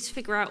 Need to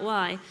figure out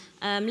why.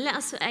 Let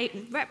us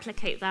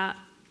replicate that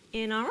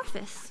in our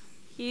office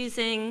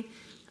using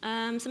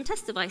some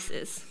test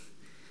devices.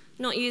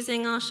 Not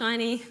using our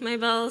shiny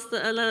mobiles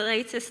that are the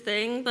latest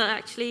thing, but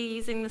actually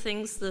using the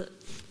things that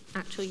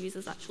actual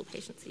users, actual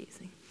patients are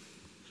using.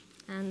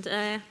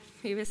 And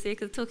previously,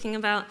 talking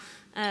about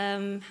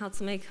how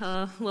to make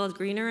our world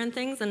greener and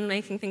things, and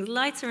making things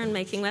lighter, and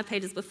making web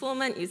pages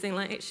performant, using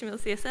like HTML,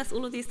 CSS,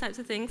 all of these types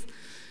of things.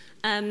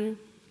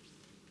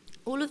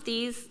 All of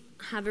these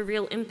have a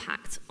real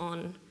impact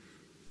on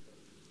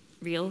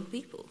real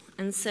people.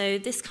 And so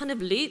this kind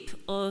of loop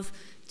of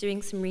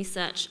doing some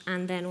research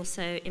and then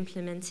also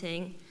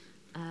implementing,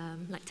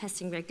 like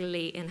testing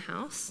regularly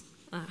in-house,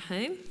 at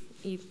home.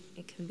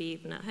 It can be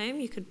even at home.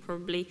 You could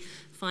probably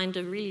find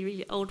a really,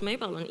 really old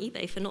mobile on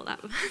eBay for not that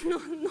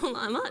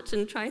much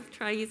and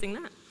try using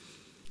that.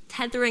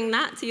 Tethering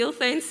that to your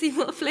phone, see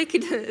what a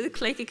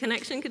flaky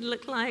connection could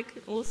look like,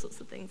 all sorts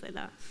of things like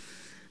that.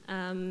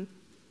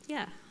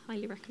 Yeah,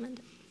 highly recommend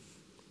it.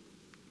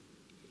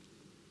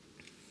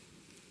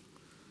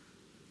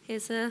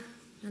 Here's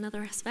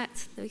another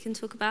aspect that we can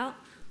talk about,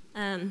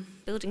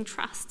 building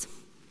trust.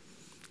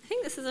 I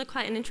think this is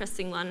quite an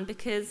interesting one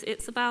because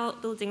it's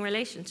about building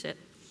relationship.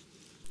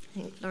 I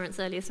think Lawrence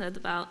earlier said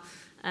about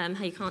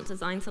how you can't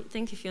design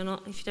something if you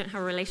don't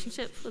have a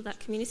relationship with that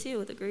community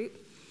or the group.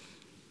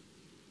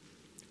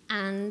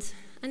 And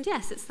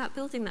yes, it's that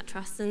building that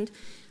trust. And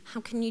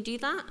how can you do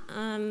that?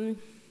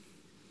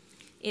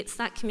 It's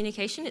that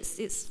communication.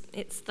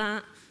 It's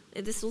that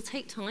this will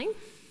take time.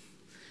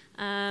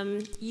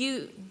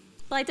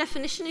 By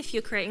definition, if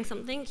you're creating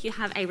something, you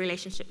have a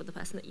relationship with the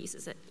person that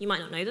uses it. You might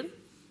not know them.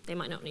 They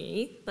might not know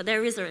you, but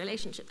there is a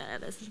relationship there.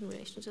 There's some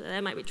relationship there.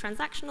 It might be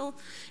transactional.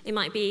 It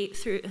might be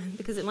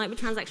because it might be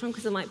transactional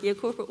because it might be a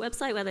corporate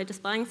website where they're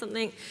just buying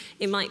something.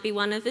 It might be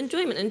one of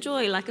enjoyment and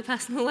joy, like a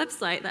personal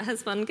website that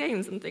has fun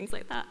games and things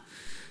like that.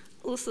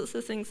 All sorts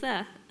of things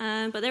there.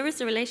 But there is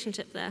a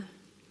relationship there.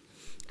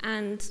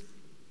 And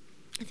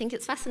I think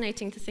it's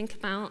fascinating to think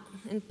about,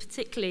 and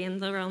particularly in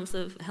the realms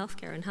of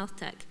healthcare and health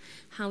tech,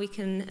 how we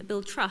can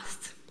build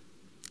trust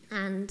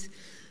and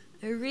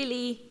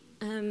really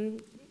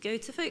go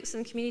to folks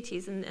and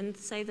communities and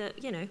say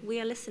that, you know,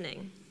 we are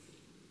listening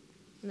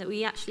and that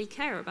we actually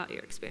care about your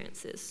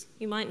experiences.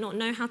 You might not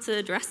know how to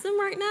address them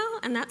right now,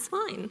 and that's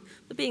fine.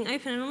 But being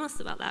open and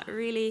honest about that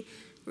really,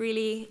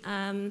 really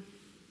can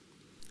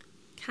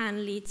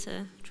lead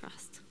to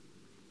trust.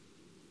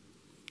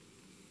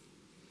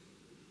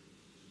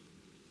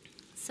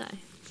 So,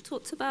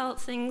 talked about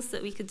things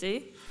that we could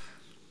do,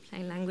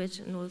 plain language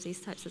and all of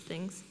these types of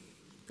things,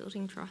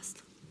 building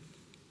trust.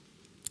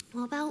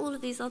 What about all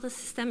of these other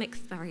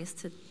systemic barriers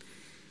to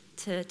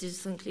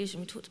digital inclusion?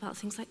 We talked about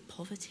things like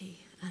poverty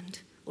and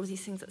all of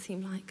these things that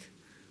seem like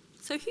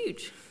so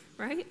huge,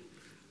 right?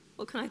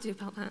 What can I do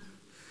about that?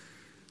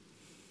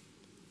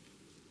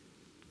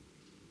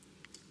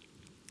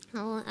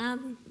 Well,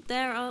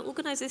 there are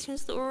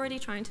organizations that are already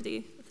trying to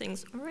do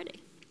things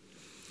already.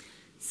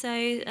 So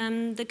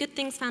the Good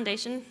Things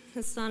Foundation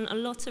has done a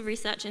lot of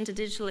research into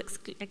digital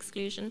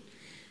exclusion,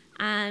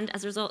 and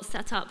as a result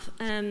set up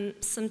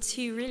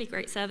two really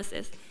great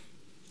services.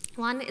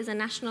 One is a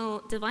national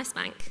device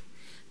bank,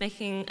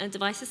 making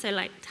devices, so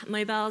like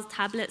mobiles,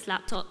 tablets,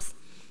 laptops,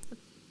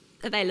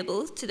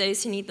 available to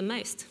those who need them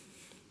most.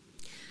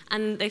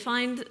 And they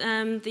find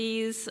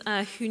these,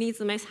 who needs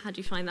the most, how do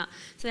you find that?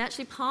 So they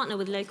actually partner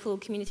with local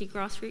community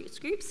grassroots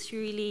groups who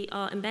really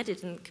are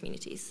embedded in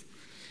communities.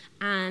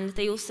 And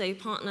they also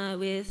partner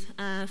with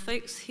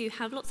folks who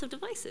have lots of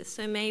devices.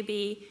 So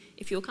maybe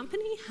if your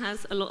company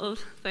has a lot of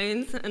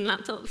phones and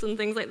laptops and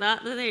things like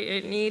that that they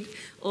don't need,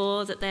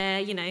 or that they're,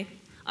 you know,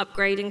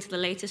 upgrading to the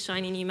latest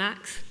shiny new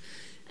Macs,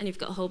 and you've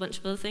got a whole bunch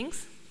of other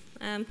things,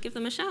 give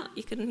them a shout.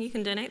 You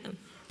can donate them.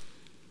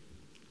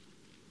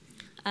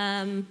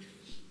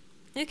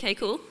 Okay,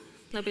 cool.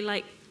 They'll be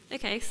like,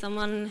 okay,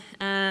 someone,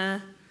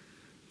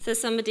 so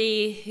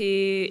somebody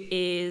who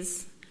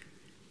is,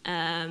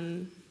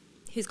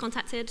 who's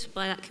contacted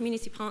by that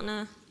community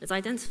partner is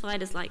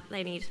identified as like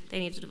they need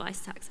a device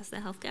to access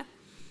their healthcare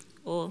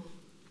or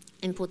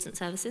important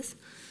services,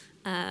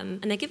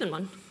 and they're given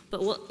one.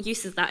 But what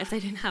use is that if they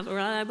don't have a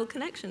reliable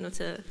connection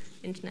to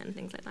internet and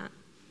things like that?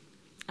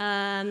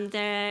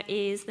 There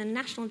is the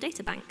National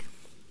Data Bank,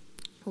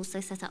 also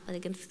set up by the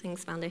Good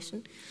Things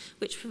Foundation,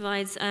 which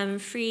provides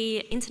free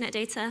internet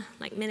data,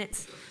 like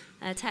minutes,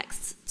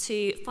 texts,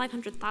 to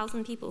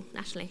 500,000 people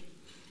nationally.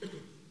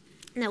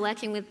 And they're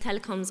working with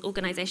telecoms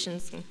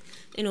organizations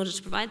in order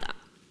to provide that.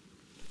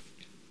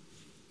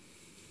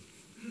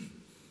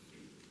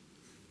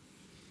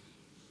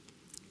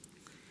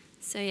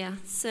 So yeah,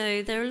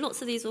 so there are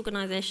lots of these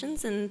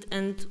organizations,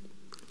 and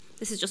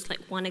this is just like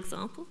one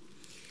example.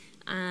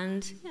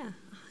 And yeah,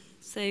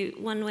 so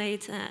one way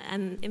to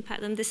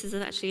impact them, this is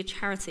actually a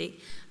charity,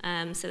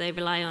 so they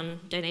rely on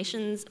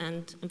donations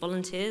and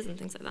volunteers and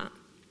things like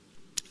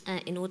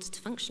that in order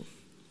to function.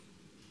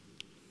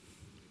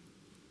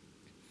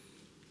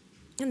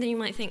 And then you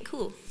might think,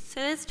 cool, so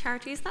there's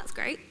charities, that's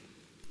great,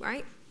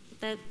 right?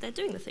 They're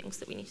doing the things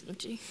that we need them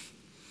to do.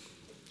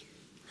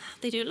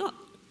 They do a lot.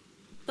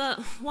 But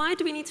why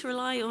do we need to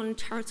rely on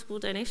charitable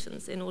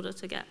donations in order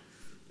to get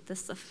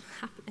this stuff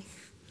happening?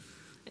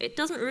 It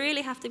doesn't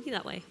really have to be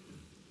that way.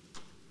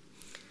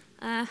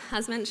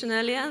 As mentioned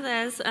earlier,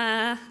 there's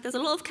a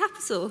lot of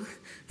capital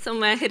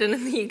somewhere hidden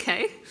in the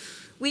UK.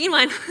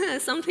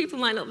 Some people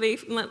might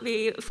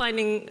be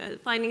finding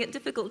it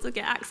difficult to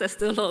get access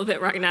to a lot of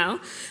it right now,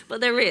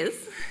 but there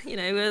is. You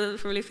know, we're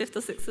probably 5th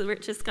or 6th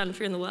richest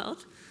country in the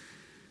world.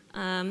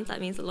 That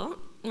means a lot,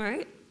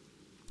 right?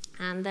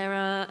 And there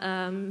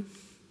are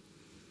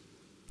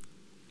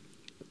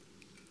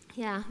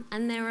Yeah,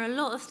 and there are a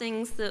lot of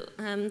things that,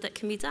 that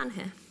can be done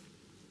here.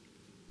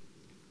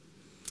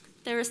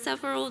 There are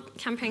several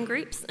campaign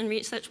groups and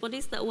research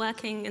bodies that are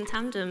working in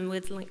tandem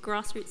with like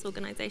grassroots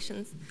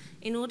organizations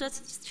in order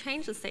to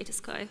change the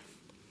status quo.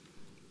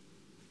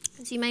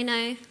 As you may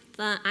know,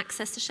 that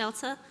access to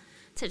shelter,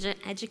 to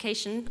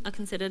education are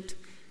considered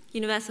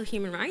universal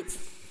human rights.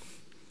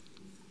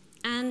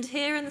 And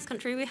here in this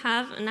country, we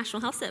have a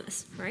National Health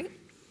Service, right?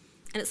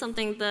 And it's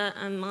something that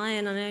I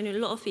and I know a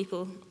lot of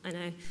people I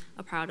know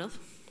are proud of.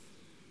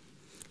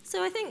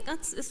 So I think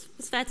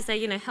it's fair to say,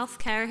 you know,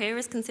 healthcare here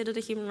is considered a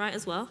human right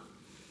as well.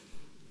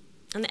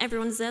 And that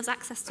everyone deserves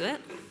access to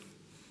it,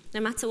 no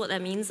matter what their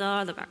means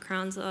are, their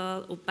backgrounds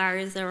are, or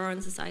barriers there are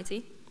in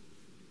society.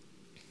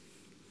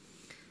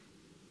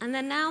 And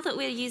then now that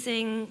we're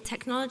using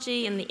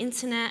technology and the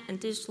internet and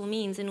digital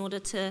means in order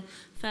to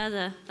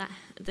further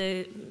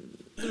the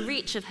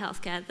reach of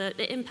healthcare,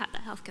 the impact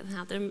that healthcare can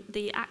have,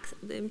 the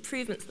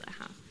improvements that it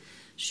have,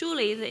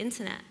 surely the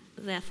internet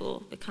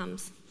therefore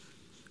becomes,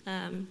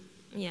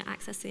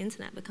 access to the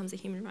internet becomes a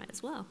human right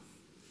as well.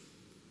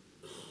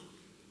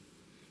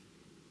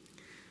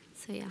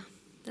 So yeah,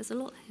 there's a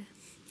lot here.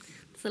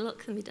 There's a lot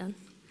can be done.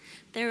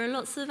 There are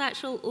lots of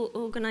actual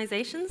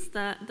organizations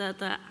that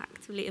are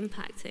actively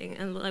impacting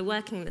and are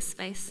working in this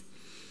space.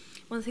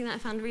 One thing that I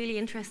found really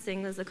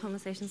interesting was a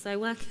conversation. So I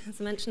work, as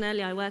I mentioned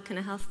earlier, I work in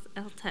a health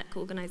tech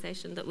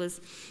organization that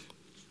was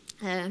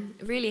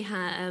really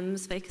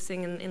was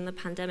focusing in the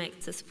pandemic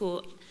to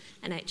support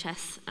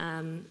NHS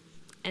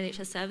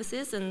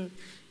services and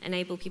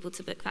enable people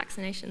to book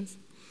vaccinations.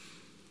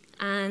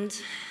 And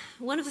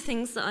one of the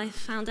things that I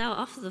found out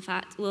after the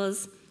fact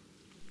was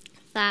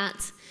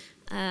that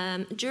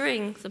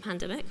during the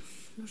pandemic,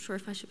 I'm not sure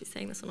if I should be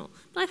saying this or not,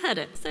 but I've heard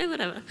it, so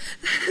whatever.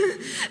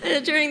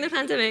 During the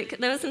pandemic,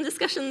 there were some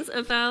discussions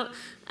about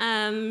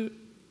how,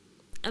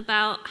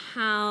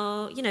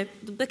 you know,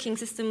 the booking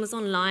system was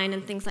online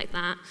and things like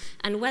that,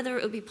 and whether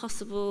it would be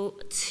possible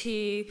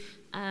to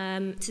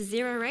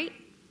zero rate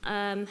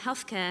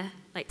healthcare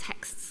like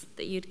texts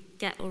that you'd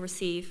get or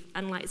receive,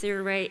 and like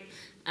zero rate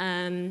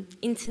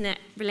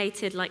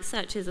internet-related like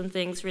searches and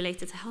things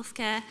related to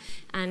healthcare,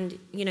 and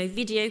you know,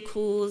 video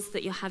calls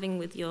that you're having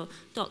with your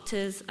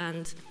doctors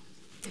and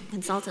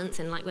consultants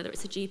in like whether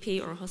it's a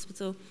GP or a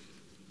hospital,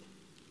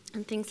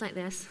 and things like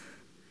this.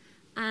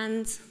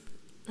 And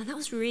that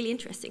was really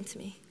interesting to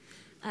me,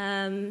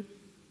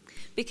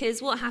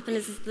 because what happened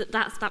is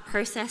that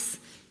process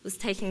was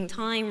taking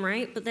time,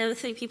 right? But there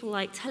were people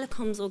like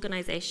telecoms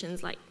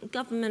organizations, like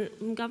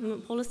government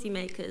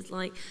policymakers,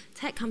 like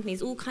tech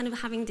companies, all kind of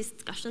having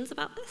discussions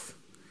about this.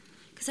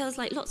 Because there was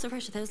like lots of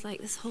pressure. There was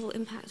like this whole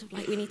impact of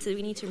like we need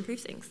to improve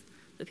things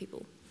for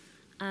people.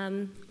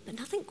 But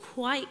nothing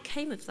quite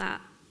came of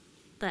that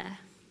there.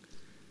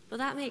 But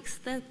that leaves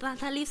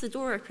the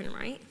door open,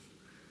 right?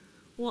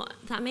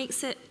 That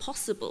makes it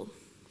possible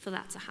for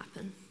that to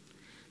happen.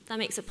 That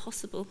makes it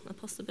possible, a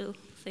possible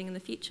thing in the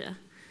future.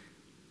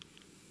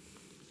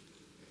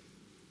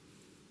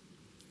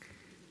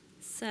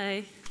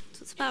 So,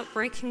 talked about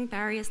breaking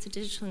barriers to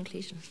digital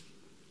inclusion.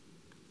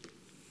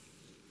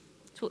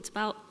 Talked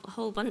about a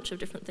whole bunch of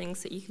different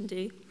things that you can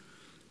do,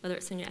 whether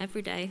it's in your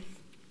everyday,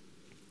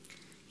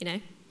 you know,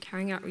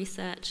 carrying out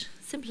research,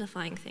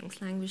 simplifying things,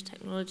 language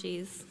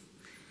technologies,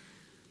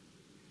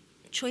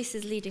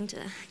 choices leading to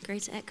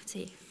greater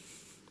equity,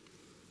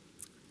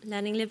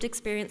 learning lived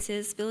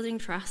experiences, building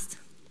trust,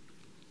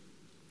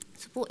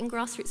 supporting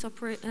grassroots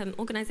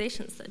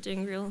organizations that are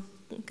doing real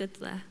good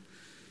there,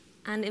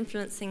 and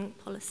influencing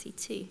policy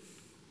too.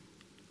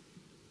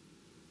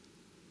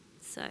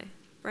 So,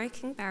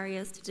 breaking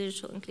barriers to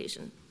digital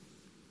inclusion.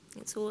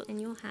 It's all in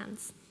your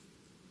hands.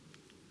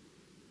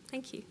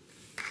 Thank you.